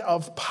hand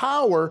of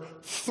power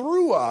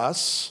through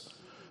us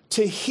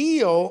to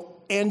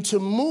heal and to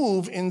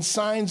move in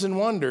signs and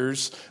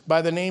wonders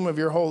by the name of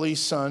your holy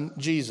Son,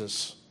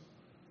 Jesus.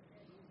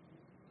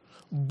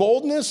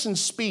 Boldness and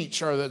speech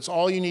that's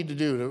all you need to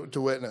do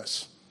to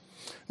witness.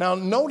 Now,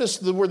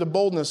 notice where the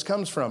boldness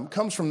comes from. It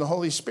comes from the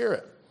Holy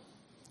Spirit.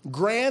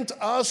 Grant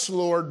us,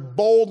 Lord,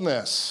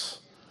 boldness.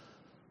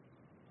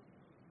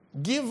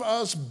 Give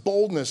us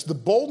boldness. The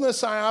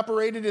boldness I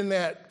operated in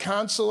that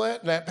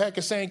consulate, that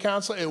Pakistani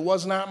consulate, it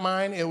was not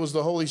mine. It was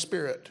the Holy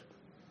Spirit.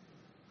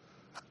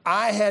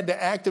 I had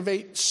to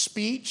activate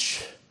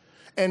speech,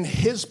 and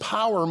his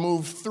power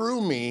moved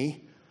through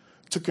me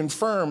to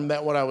confirm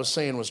that what I was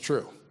saying was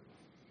true.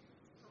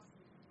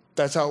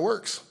 That's how it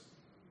works.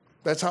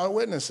 That's how it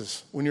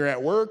witnesses. When you're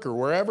at work or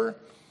wherever,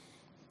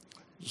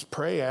 just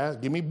pray, ask,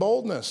 give me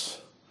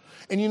boldness.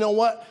 And you know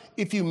what?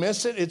 If you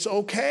miss it, it's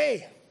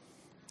okay.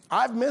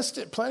 I've missed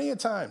it plenty of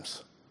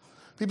times.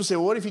 People say,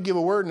 well, what if you give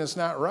a word and it's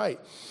not right?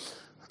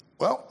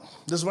 Well,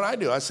 this is what I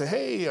do. I say,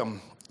 hey,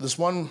 this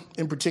one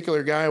in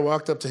particular guy, I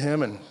walked up to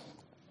him and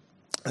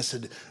I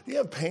said, do you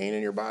have pain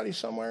in your body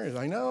somewhere? He's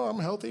like, no, I'm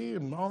healthy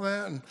and all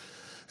that.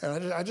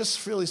 And I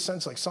just really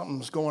sense like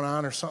something's going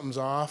on or something's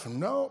off. And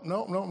no,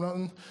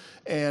 nothing.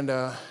 And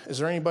is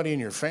there anybody in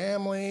your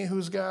family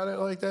who's got it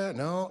like that?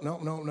 No.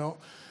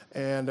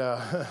 And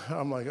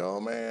I'm like, oh,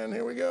 man,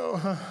 here we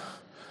go.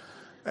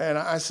 And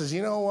I says,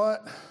 you know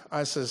what?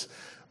 I says,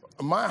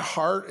 my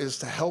heart is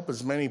to help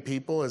as many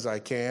people as I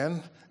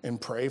can and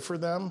pray for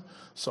them.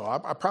 So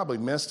I probably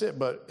missed it,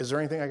 but is there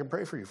anything I can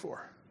pray for you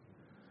for?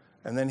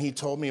 And then he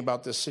told me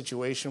about this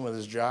situation with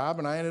his job,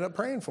 and I ended up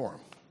praying for him.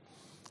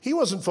 He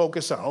wasn't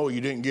focused on, oh,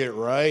 you didn't get it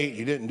right,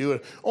 you didn't do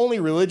it. Only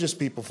religious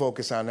people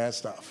focus on that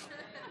stuff.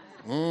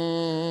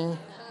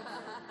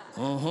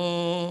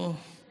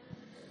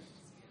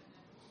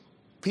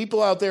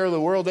 People out there in the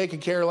world, they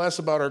could care less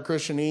about our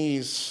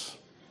Christianese.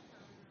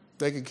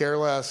 They could care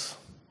less.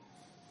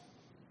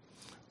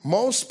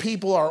 Most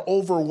people are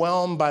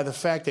overwhelmed by the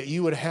fact that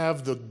you would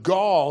have the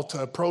gall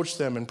to approach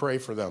them and pray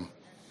for them.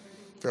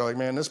 They're like,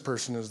 man, this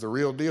person is the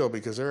real deal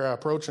because they're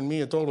approaching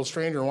me, a total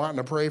stranger, wanting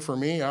to pray for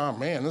me. Oh,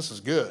 man, this is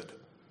good.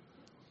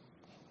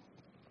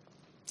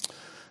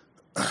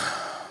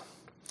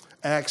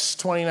 Acts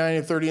 29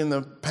 and 30 in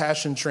the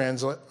Passion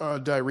Translate.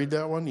 Did I read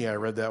that one? Yeah, I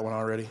read that one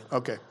already.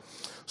 Okay.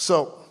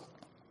 So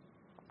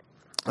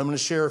I'm going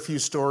to share a few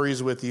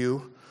stories with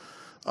you.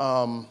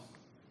 Just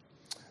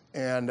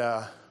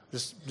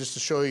to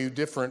show you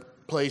different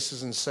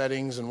places and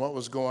settings and what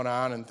was going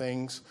on and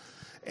things.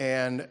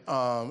 And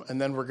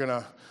then we're going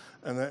to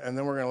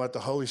let the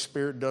Holy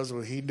Spirit does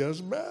what he does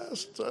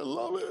best. I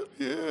love it.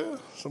 Yeah.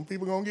 Some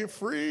people going to get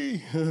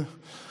free.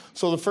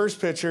 So the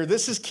first picture,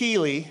 this is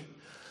Keeley.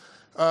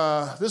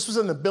 This was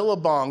in the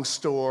Billabong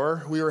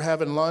store. We were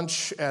having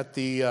lunch at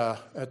the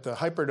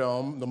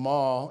Hyperdome, the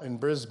mall in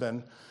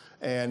Brisbane,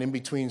 and in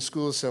between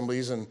school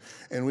assemblies, and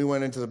we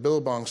went into the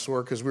Billabong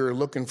store because we were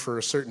looking for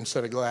a certain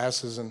set of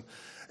glasses, and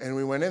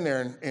we went in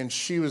there, and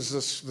she was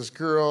this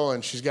girl,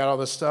 and she's got all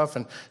this stuff,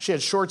 and she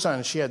had shorts on,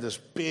 and she had this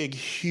big,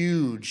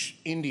 huge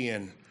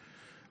Indian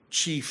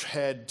chief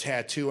head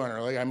tattoo on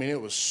her leg. I mean, it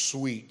was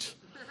sweet.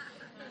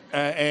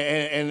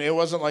 And it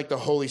wasn't like the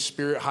Holy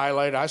Spirit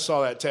highlight. I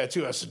saw that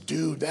tattoo. I said,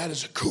 dude, that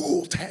is a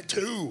cool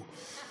tattoo.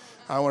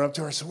 I went up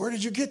to her and said, where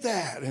did you get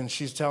that? And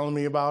she's telling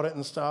me about it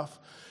and stuff.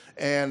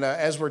 And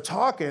as we're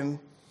talking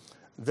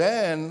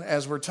and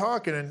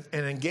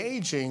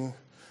engaging,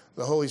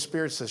 the Holy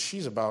Spirit says,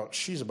 she's about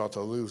to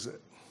lose it.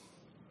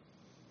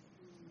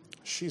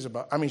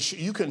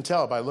 You couldn't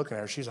tell by looking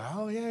at her. She's like,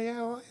 oh,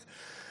 yeah. Well,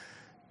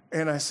 yeah.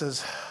 And I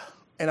says,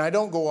 and I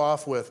don't go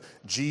off with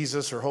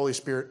Jesus or Holy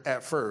Spirit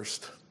at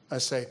first. I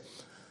say,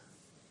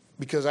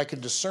 because I could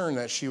discern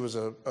that she was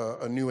a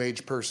New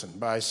Age person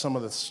by some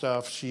of the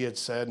stuff she had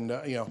said,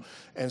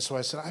 and so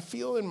I said, I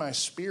feel in my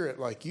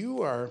spirit like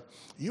you are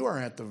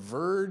at the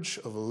verge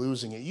of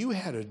losing it. You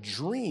had a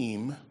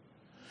dream,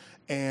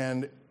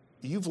 and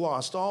you've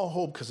lost all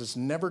hope because it's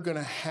never going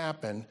to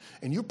happen,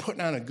 and you're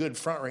putting on a good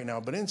front right now,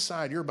 but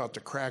inside you're about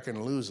to crack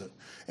and lose it.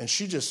 And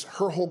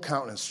her whole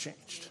countenance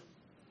changed.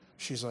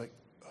 She's like,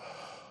 oh.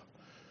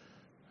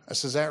 I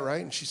says, is that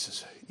right? And she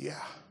says,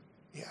 yeah.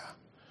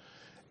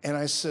 And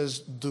I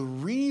says, the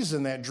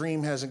reason that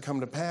dream hasn't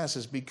come to pass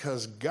is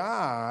because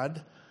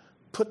God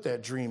put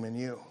that dream in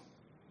you.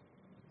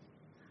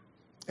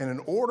 And in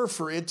order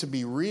for it to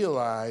be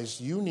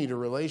realized, you need a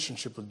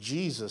relationship with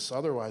Jesus.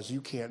 Otherwise,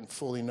 you can't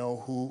fully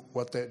know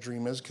what that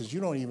dream is because you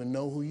don't even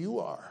know who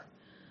you are.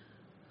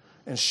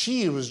 And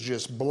she was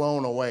just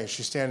blown away.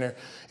 She's standing there,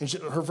 and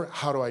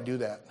how do I do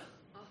that?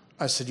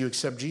 I said, you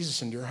accept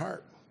Jesus into your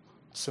heart.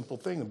 Simple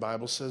thing. The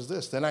Bible says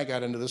this. Then I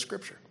got into the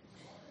scripture.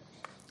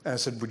 And I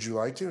said, would you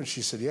like to? And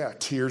she said, yeah.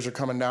 Tears are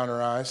coming down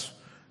her eyes.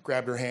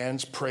 Grabbed her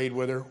hands, prayed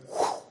with her,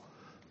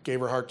 gave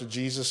her heart to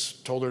Jesus,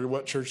 told her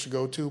what church to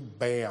go to.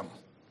 Bam.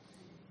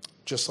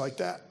 Just like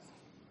that.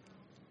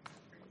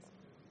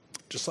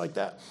 Just like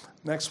that.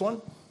 Next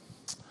one.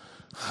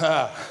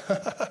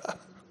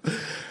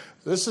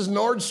 This is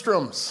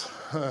Nordstrom's.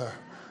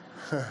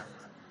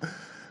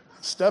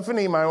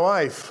 Stephanie, my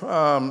wife,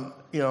 I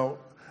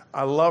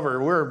love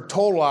her. We're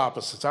total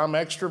opposites. I'm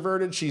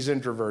extroverted. She's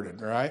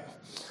introverted, right?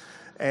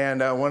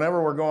 And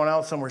whenever we're going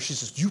out somewhere, she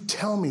says, you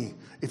tell me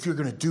if you're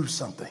going to do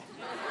something.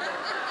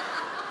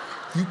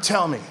 You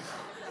tell me.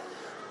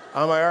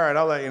 I'm like, all right,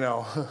 I'll let you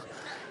know.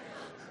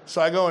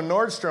 So I go in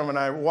Nordstrom, and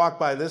I walk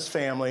by this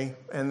family,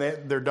 and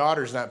their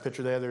daughter's not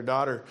pictured. They have their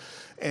daughter.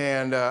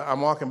 And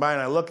I'm walking by,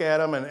 and I look at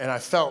them, and I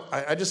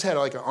just had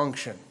like an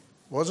unction.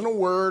 It wasn't a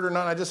word or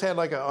nothing. I just had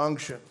like an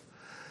unction.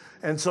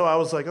 And so I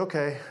was like,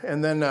 okay.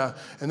 And then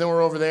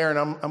we're over there,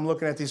 and I'm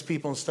looking at these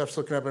people, and Steph's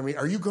looking up at me.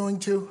 Are you going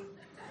to?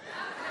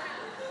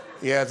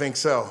 Yeah, I think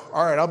so.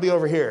 All right, I'll be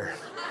over here.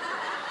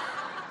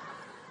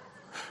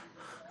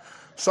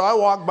 So I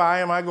walk by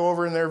them. I go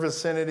over in their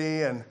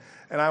vicinity, and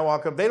I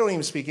walk up. They don't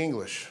even speak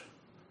English.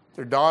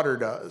 Their daughter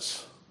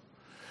does.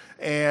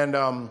 And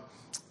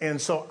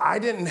so I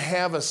didn't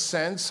have a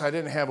sense. I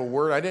didn't have a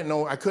word. I didn't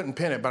know. I couldn't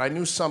pin it, but I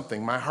knew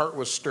something. My heart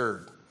was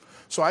stirred.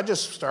 So I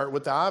just start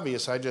with the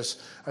obvious. I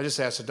just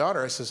asked the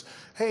daughter. I says,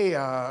 hey,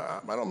 I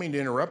don't mean to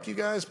interrupt you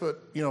guys,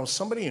 but,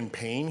 somebody in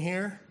pain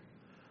here?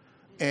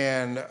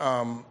 And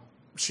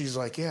she's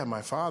like, yeah,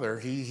 my father,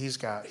 he's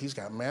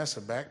got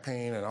massive back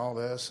pain and all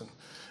this.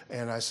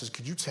 And I says,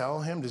 could you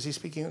tell him? Does he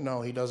speak English?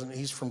 No, he doesn't.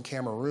 He's from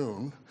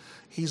Cameroon.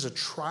 He's a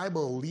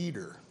tribal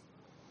leader.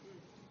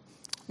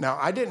 Now,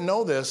 I didn't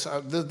know this.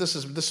 This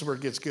is where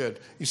it gets good.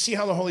 You see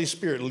how the Holy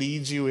Spirit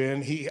leads you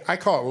in? I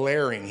call it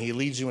layering. He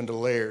leads you into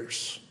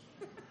layers.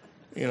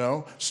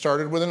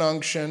 Started with an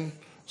unction,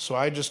 so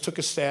I just took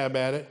a stab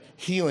at it.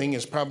 Healing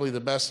is probably the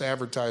best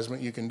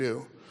advertisement you can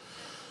do.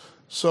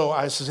 So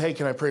I says, hey,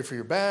 can I pray for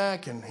your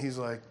back? And he's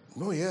like,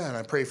 oh, yeah. And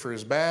I pray for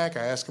his back. I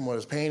ask him what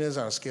his pain is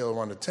on a scale of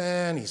 1 to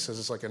 10. He says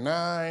it's like a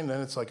 9,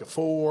 then it's like a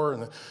 4.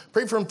 And then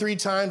pray for him 3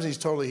 times, and he's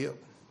totally healed.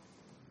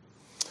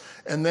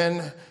 And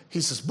then he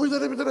says, and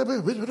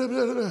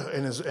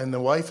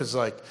the wife is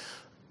like,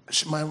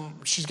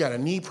 she's got a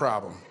knee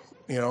problem.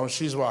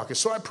 She's walking.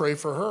 So I pray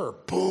for her.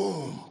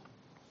 Boom.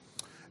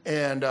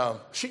 And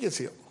she gets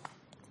healed.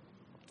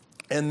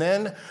 And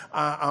then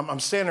I'm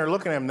standing there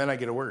looking at him, and then I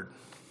get a word.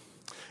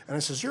 And I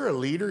says, you're a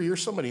leader. You're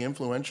somebody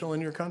influential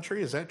in your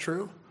country. Is that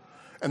true?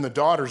 And the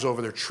daughter's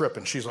over there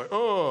tripping. She's like,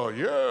 oh,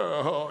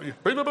 yeah.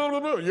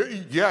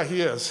 Yeah,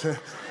 he is.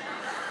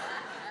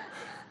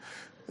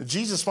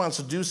 Jesus wants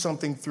to do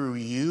something through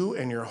you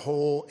and your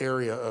whole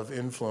area of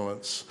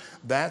influence.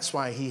 That's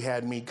why he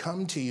had me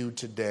come to you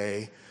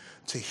today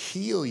to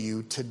heal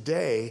you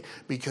today,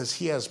 because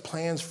he has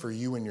plans for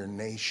you and your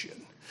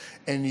nation.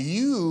 And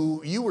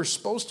you were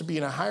supposed to be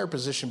in a higher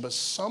position, but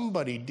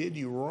somebody did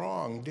you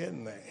wrong,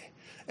 didn't they?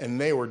 And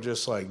they were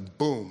just like,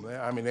 boom.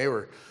 I mean, they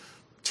were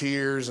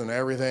tears and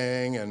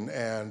everything. And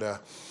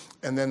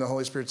then the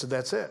Holy Spirit said,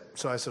 that's it.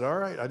 So I said, all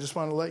right, I just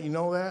want to let you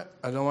know that.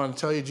 I don't want to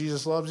tell you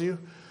Jesus loves you.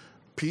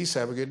 Peace,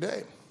 have a good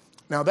day.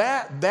 Now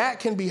that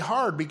can be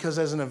hard, because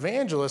as an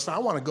evangelist, I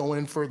want to go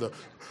in for the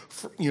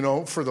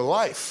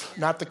life,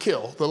 not the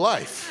kill, the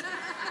life.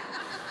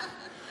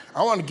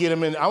 I want to get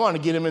him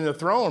in the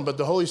throne, but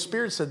the Holy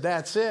Spirit said,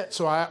 that's it.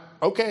 So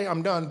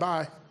I'm done,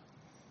 bye.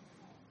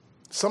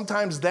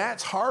 Sometimes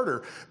that's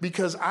harder,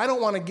 because I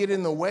don't want to get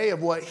in the way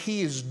of what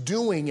he is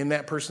doing in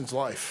that person's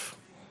life.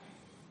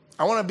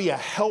 I want to be a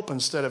help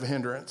instead of a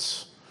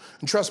hindrance.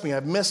 And trust me,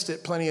 I've missed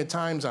it plenty of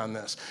times on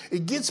this.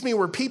 It gets me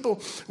where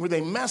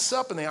they mess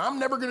up and I'm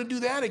never going to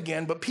do that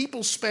again, but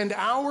people spend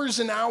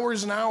hours and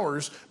hours and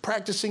hours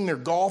practicing their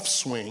golf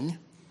swing.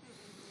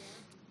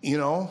 I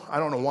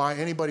don't know why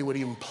anybody would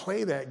even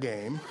play that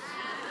game.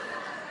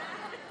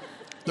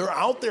 They're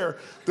out there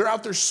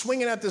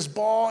swinging at this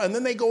ball, and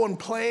then they go and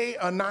play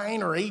a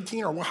 9 or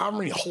 18 or however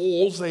many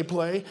holes they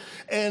play,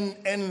 and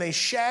they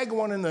shag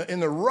one in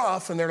the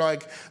rough, and they're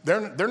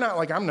not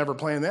like, I'm never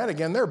playing that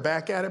again. They're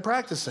back at it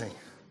practicing.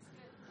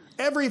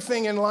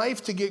 Everything in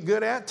life to get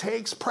good at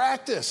takes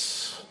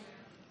practice.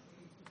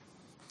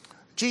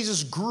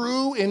 Jesus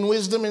grew in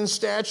wisdom and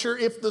stature.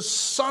 If the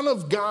Son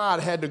of God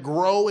had to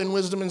grow in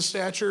wisdom and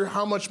stature,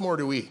 how much more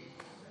do we?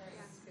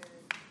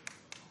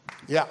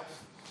 Yeah.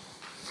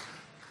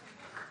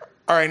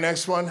 All right,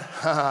 next one.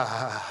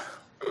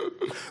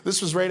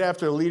 This was right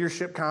after a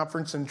leadership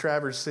conference in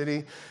Traverse City,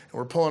 and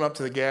we're pulling up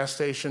to the gas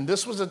station.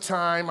 This was a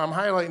time, I'm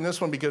highlighting this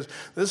one because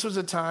this was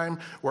a time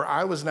where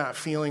I was not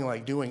feeling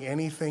like doing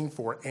anything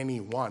for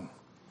anyone.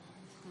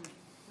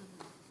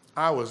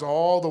 I was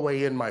all the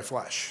way in my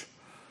flesh.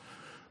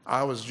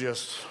 I was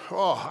just,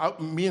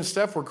 me and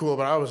Steph were cool,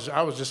 but I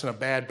was just in a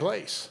bad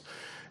place.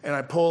 And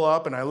I pull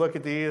up and I look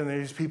at these, and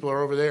these people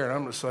are over there, and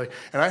I'm just like,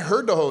 and I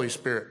heard the Holy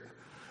Spirit.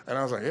 And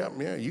I was like,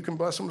 yeah, you can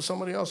bless them with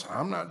somebody else.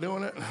 I'm not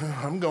doing it.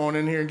 I'm going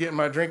in here and getting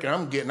my drink, and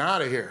I'm getting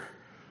out of here.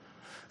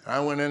 And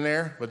I went in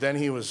there, but then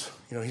he was,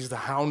 he's the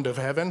hound of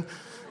heaven.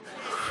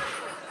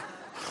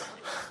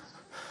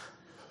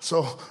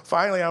 So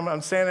finally,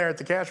 I'm standing there at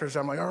the cash register.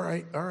 I'm like, all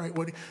right.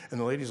 And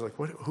the lady's like,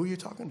 who are you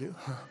talking to?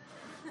 I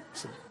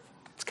said,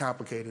 it's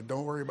complicated.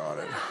 Don't worry about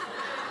it.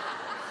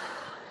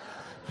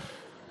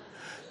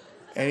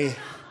 And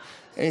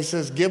he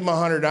says, give him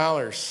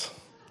 $100.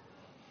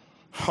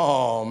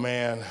 Oh,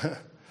 man.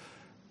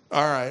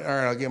 All right,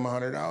 I'll give him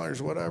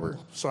 $100, whatever.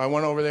 So I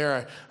went over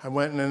there. I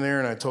went in there,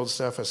 and I told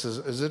Steph, I says,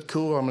 is it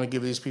cool? I'm going to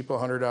give these people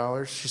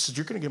 $100. She said,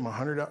 you're going to give them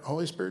 $100?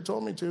 Holy Spirit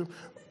told me to.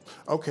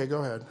 Okay, go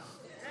ahead.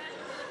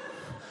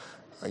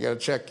 I got to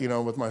check,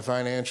 with my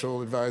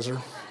financial advisor.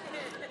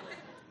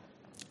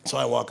 So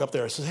I walk up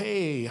there. I says,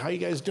 hey, how you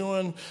guys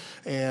doing?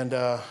 And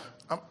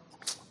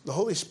the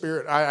Holy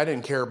Spirit, I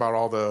didn't care about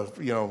all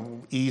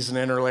the, ease and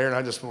inner layer, and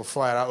I just went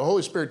flat out. The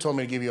Holy Spirit told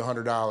me to give you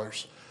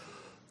 $100.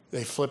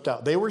 They flipped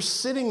out. They were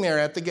sitting there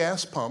at the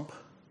gas pump,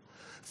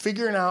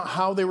 figuring out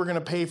how they were going to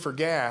pay for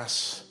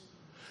gas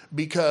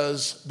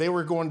because they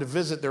were going to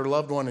visit their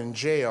loved one in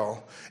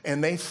jail,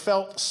 and they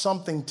felt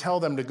something tell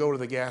them to go to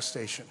the gas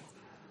station.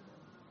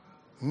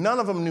 None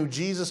of them knew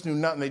Jesus, knew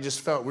nothing. They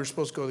just felt we're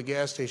supposed to go to the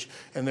gas station.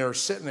 And they were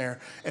sitting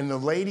there. And the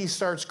lady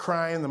starts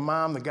crying, the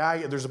mom, the guy,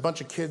 there's a bunch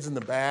of kids in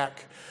the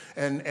back.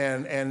 And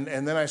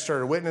then I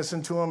started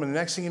witnessing to them. And the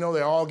next thing you know,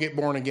 they all get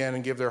born again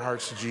and give their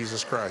hearts to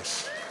Jesus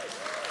Christ.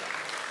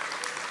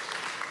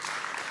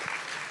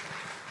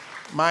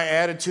 My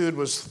attitude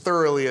was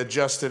thoroughly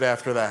adjusted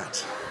after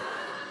that.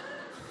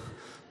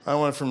 I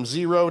went from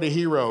zero to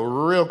hero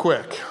real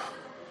quick.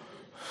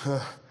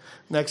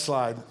 Next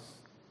slide.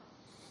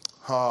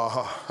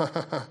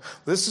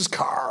 This is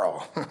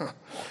Carl.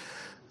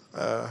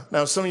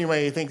 Now, some of you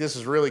may think this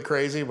is really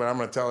crazy, but I'm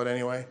going to tell it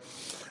anyway.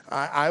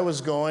 I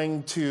was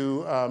going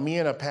to, me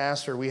and a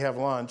pastor, we have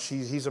lunch.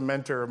 He's a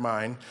mentor of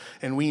mine,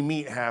 and we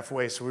meet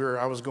halfway. So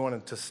I was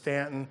going to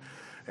Stanton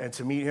and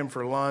to meet him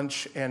for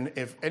lunch. And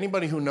if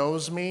anybody who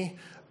knows me,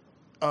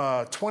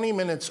 20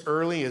 minutes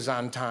early is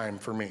on time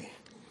for me.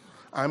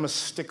 I'm a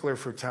stickler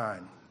for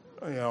time,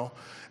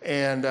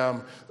 and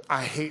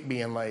I hate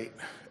being late.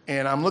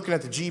 And I'm looking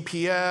at the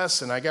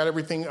GPS, and I got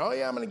everything. Oh,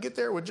 yeah, I'm going to get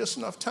there with just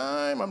enough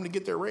time. I'm going to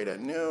get there right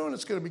at noon.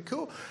 It's going to be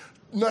cool.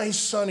 Nice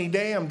sunny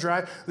day. I'm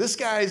driving. This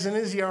guy's in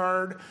his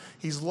yard.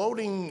 He's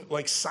loading,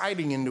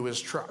 siding into his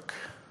truck.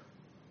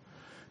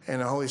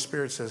 And the Holy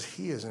Spirit says,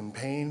 he is in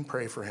pain.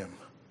 Pray for him.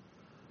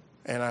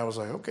 And I was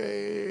like,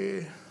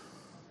 okay.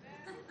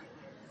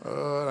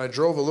 And I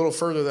drove a little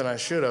further than I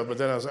should have, but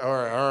then I was like,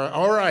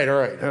 all right.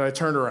 And I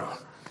turned around.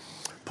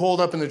 pulled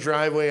up in the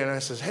driveway, and I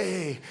says,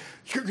 hey,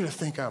 you're going to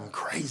think I'm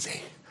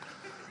crazy.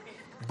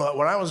 But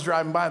when I was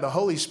driving by, the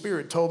Holy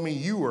Spirit told me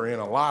you were in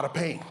a lot of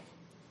pain.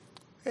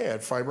 Hey, I had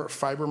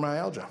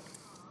fibromyalgia.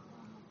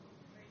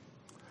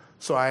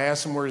 So I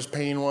asked him where his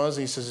pain was,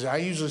 and he says, I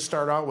usually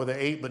start out with an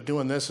 8, but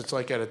doing this, it's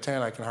like at a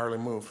 10, I can hardly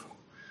move.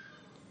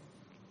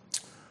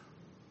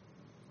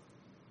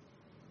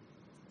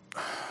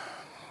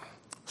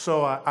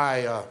 So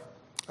I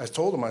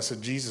told him, I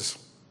said,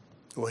 Jesus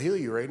will heal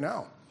you right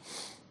now.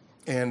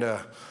 And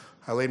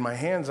I laid my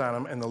hands on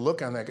him, and the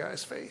look on that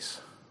guy's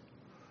face,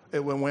 it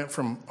went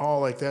from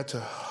all like that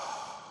to,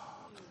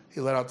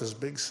 he let out this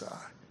big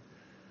sigh.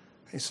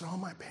 He said, all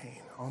my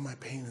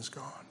pain is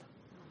gone.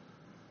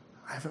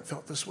 I haven't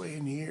felt this way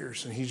in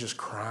years. And he's just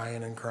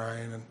crying and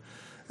crying.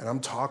 And I'm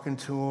talking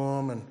to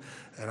him, and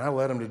I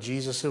led him to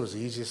Jesus. It was the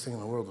easiest thing in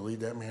the world to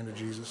lead that man to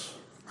Jesus.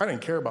 I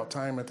didn't care about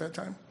time at that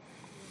time.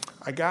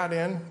 I got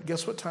in.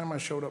 Guess what time I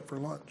showed up for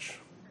lunch?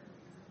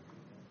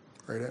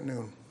 Right at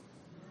noon.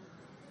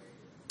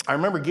 I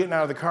remember getting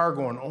out of the car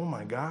going, oh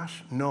my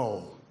gosh,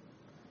 no.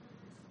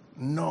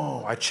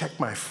 I checked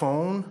my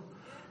phone.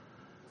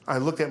 I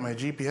looked at my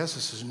GPS. I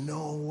says,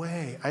 no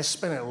way. I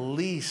spent at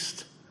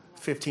least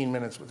 15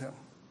 minutes with him.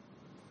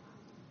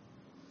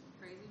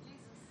 Crazy Jesus.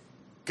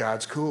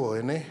 God's cool,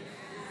 isn't he?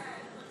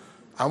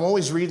 I'm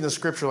always reading the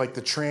scripture, like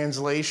the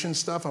translation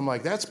stuff. I'm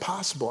like, that's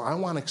possible. I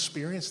want to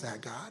experience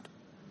that, God.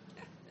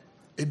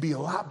 It'd be a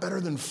lot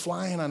better than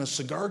flying on a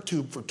cigar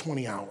tube for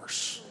 20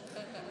 hours.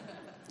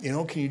 You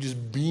know, can you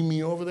just beam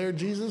me over there,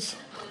 Jesus?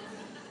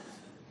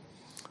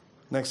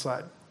 Next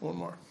slide. One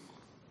more.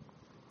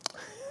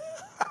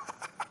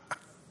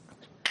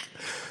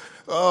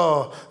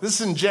 Oh, this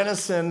is in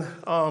Jenison,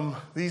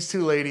 these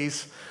two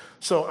ladies.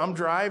 So I'm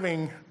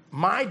driving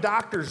my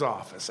doctor's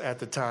office at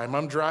the time.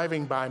 I'm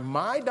driving by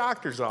my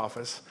doctor's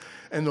office,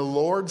 and the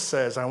Lord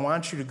says, I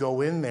want you to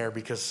go in there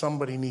because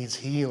somebody needs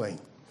healing.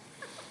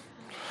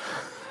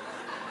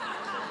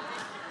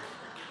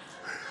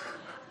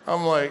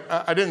 I'm like,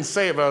 I didn't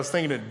say it, but I was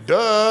thinking,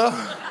 duh.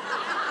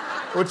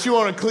 What, you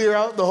want to clear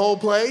out the whole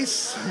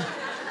place?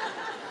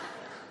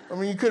 I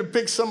mean, you could have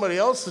picked somebody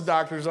else's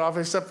doctor's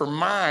office except for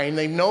mine.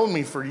 They've known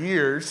me for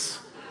years.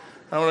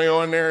 I'm going to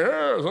go in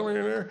there, somebody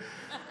in there.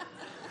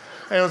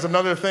 And it was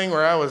another thing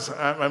where I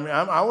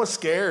was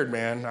scared,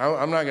 man.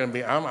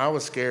 I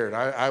was scared.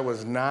 I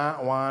was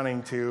not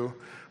wanting to.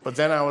 But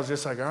then I was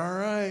just like, all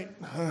right,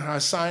 I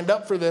signed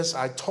up for this.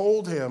 I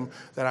told him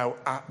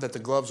that that the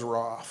gloves were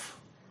off.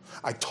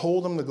 I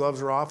told him the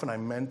gloves were off, and I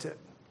meant it.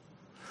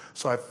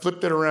 So I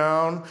flipped it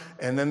around,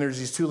 and then there's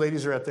these two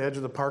ladies who are at the edge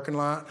of the parking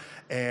lot,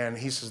 and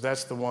he says,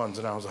 that's the ones.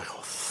 And I was like,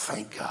 oh,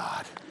 thank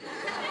God.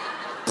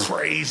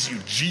 Praise you,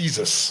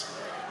 Jesus.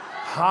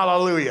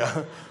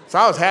 Hallelujah. So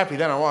I was happy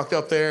then. I walked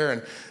up there,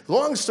 and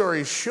long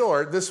story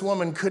short, this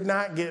woman could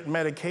not get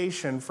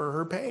medication for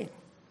her pain.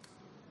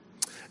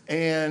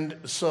 And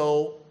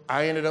so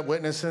I ended up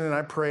witnessing, and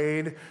I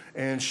prayed,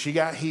 and she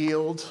got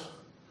healed.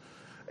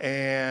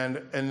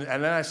 And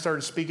then I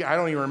started speaking. I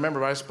don't even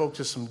remember, but I spoke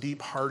to some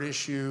deep heart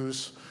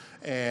issues,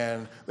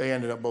 and they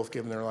ended up both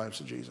giving their lives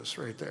to Jesus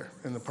right there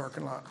in the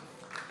parking lot.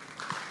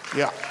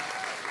 Yeah.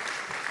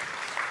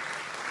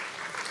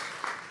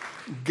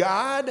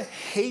 God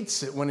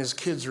hates it when his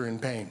kids are in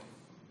pain.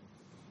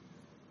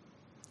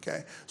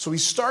 Okay? So he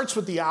starts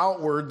with the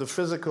outward, the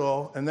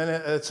physical, and then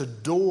it's a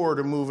door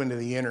to move into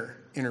the inner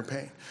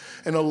pain.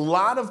 And a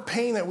lot of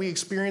pain that we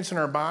experience in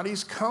our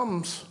bodies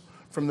comes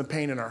from the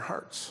pain in our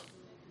hearts.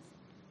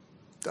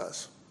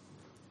 Does.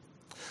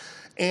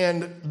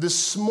 And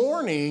this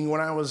morning,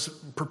 when I was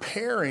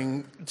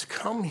preparing to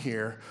come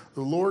here,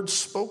 the Lord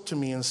spoke to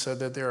me and said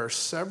that there are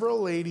several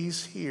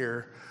ladies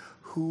here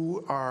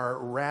who are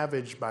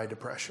ravaged by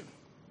depression.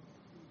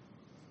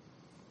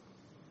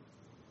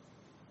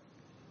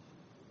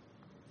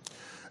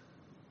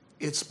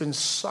 It's been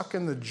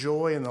sucking the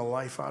joy and the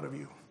life out of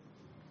you.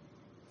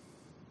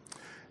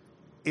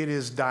 It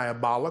is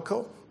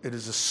diabolical. It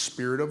is a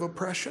spirit of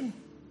oppression.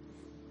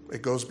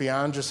 It goes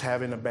beyond just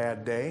having a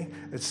bad day.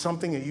 It's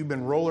something that you've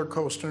been roller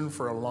coastering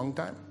for a long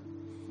time.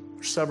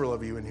 There's several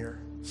of you in here,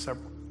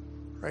 several,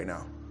 right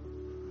now.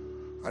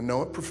 I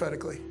know it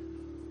prophetically.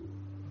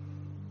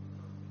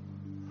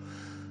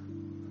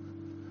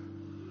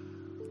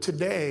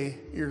 Today,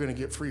 you're going to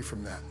get free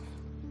from that.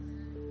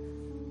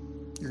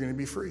 You're going to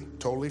be free,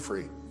 totally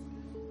free.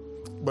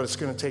 But it's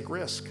going to take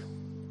risk.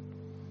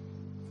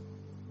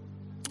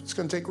 It's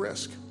going to take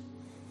risk.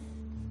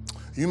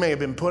 You may have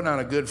been putting on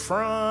a good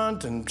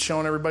front and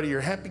showing everybody you're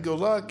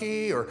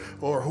happy-go-lucky, or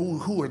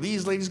who are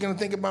these ladies going to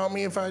think about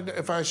me if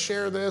I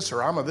share this,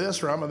 or I'm a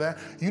this, or I'm a that.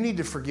 You need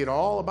to forget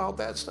all about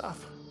that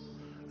stuff.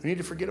 You need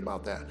to forget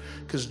about that,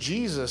 because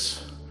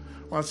Jesus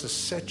wants to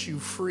set you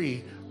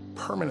free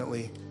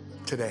permanently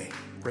today,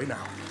 right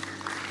now,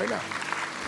 right now.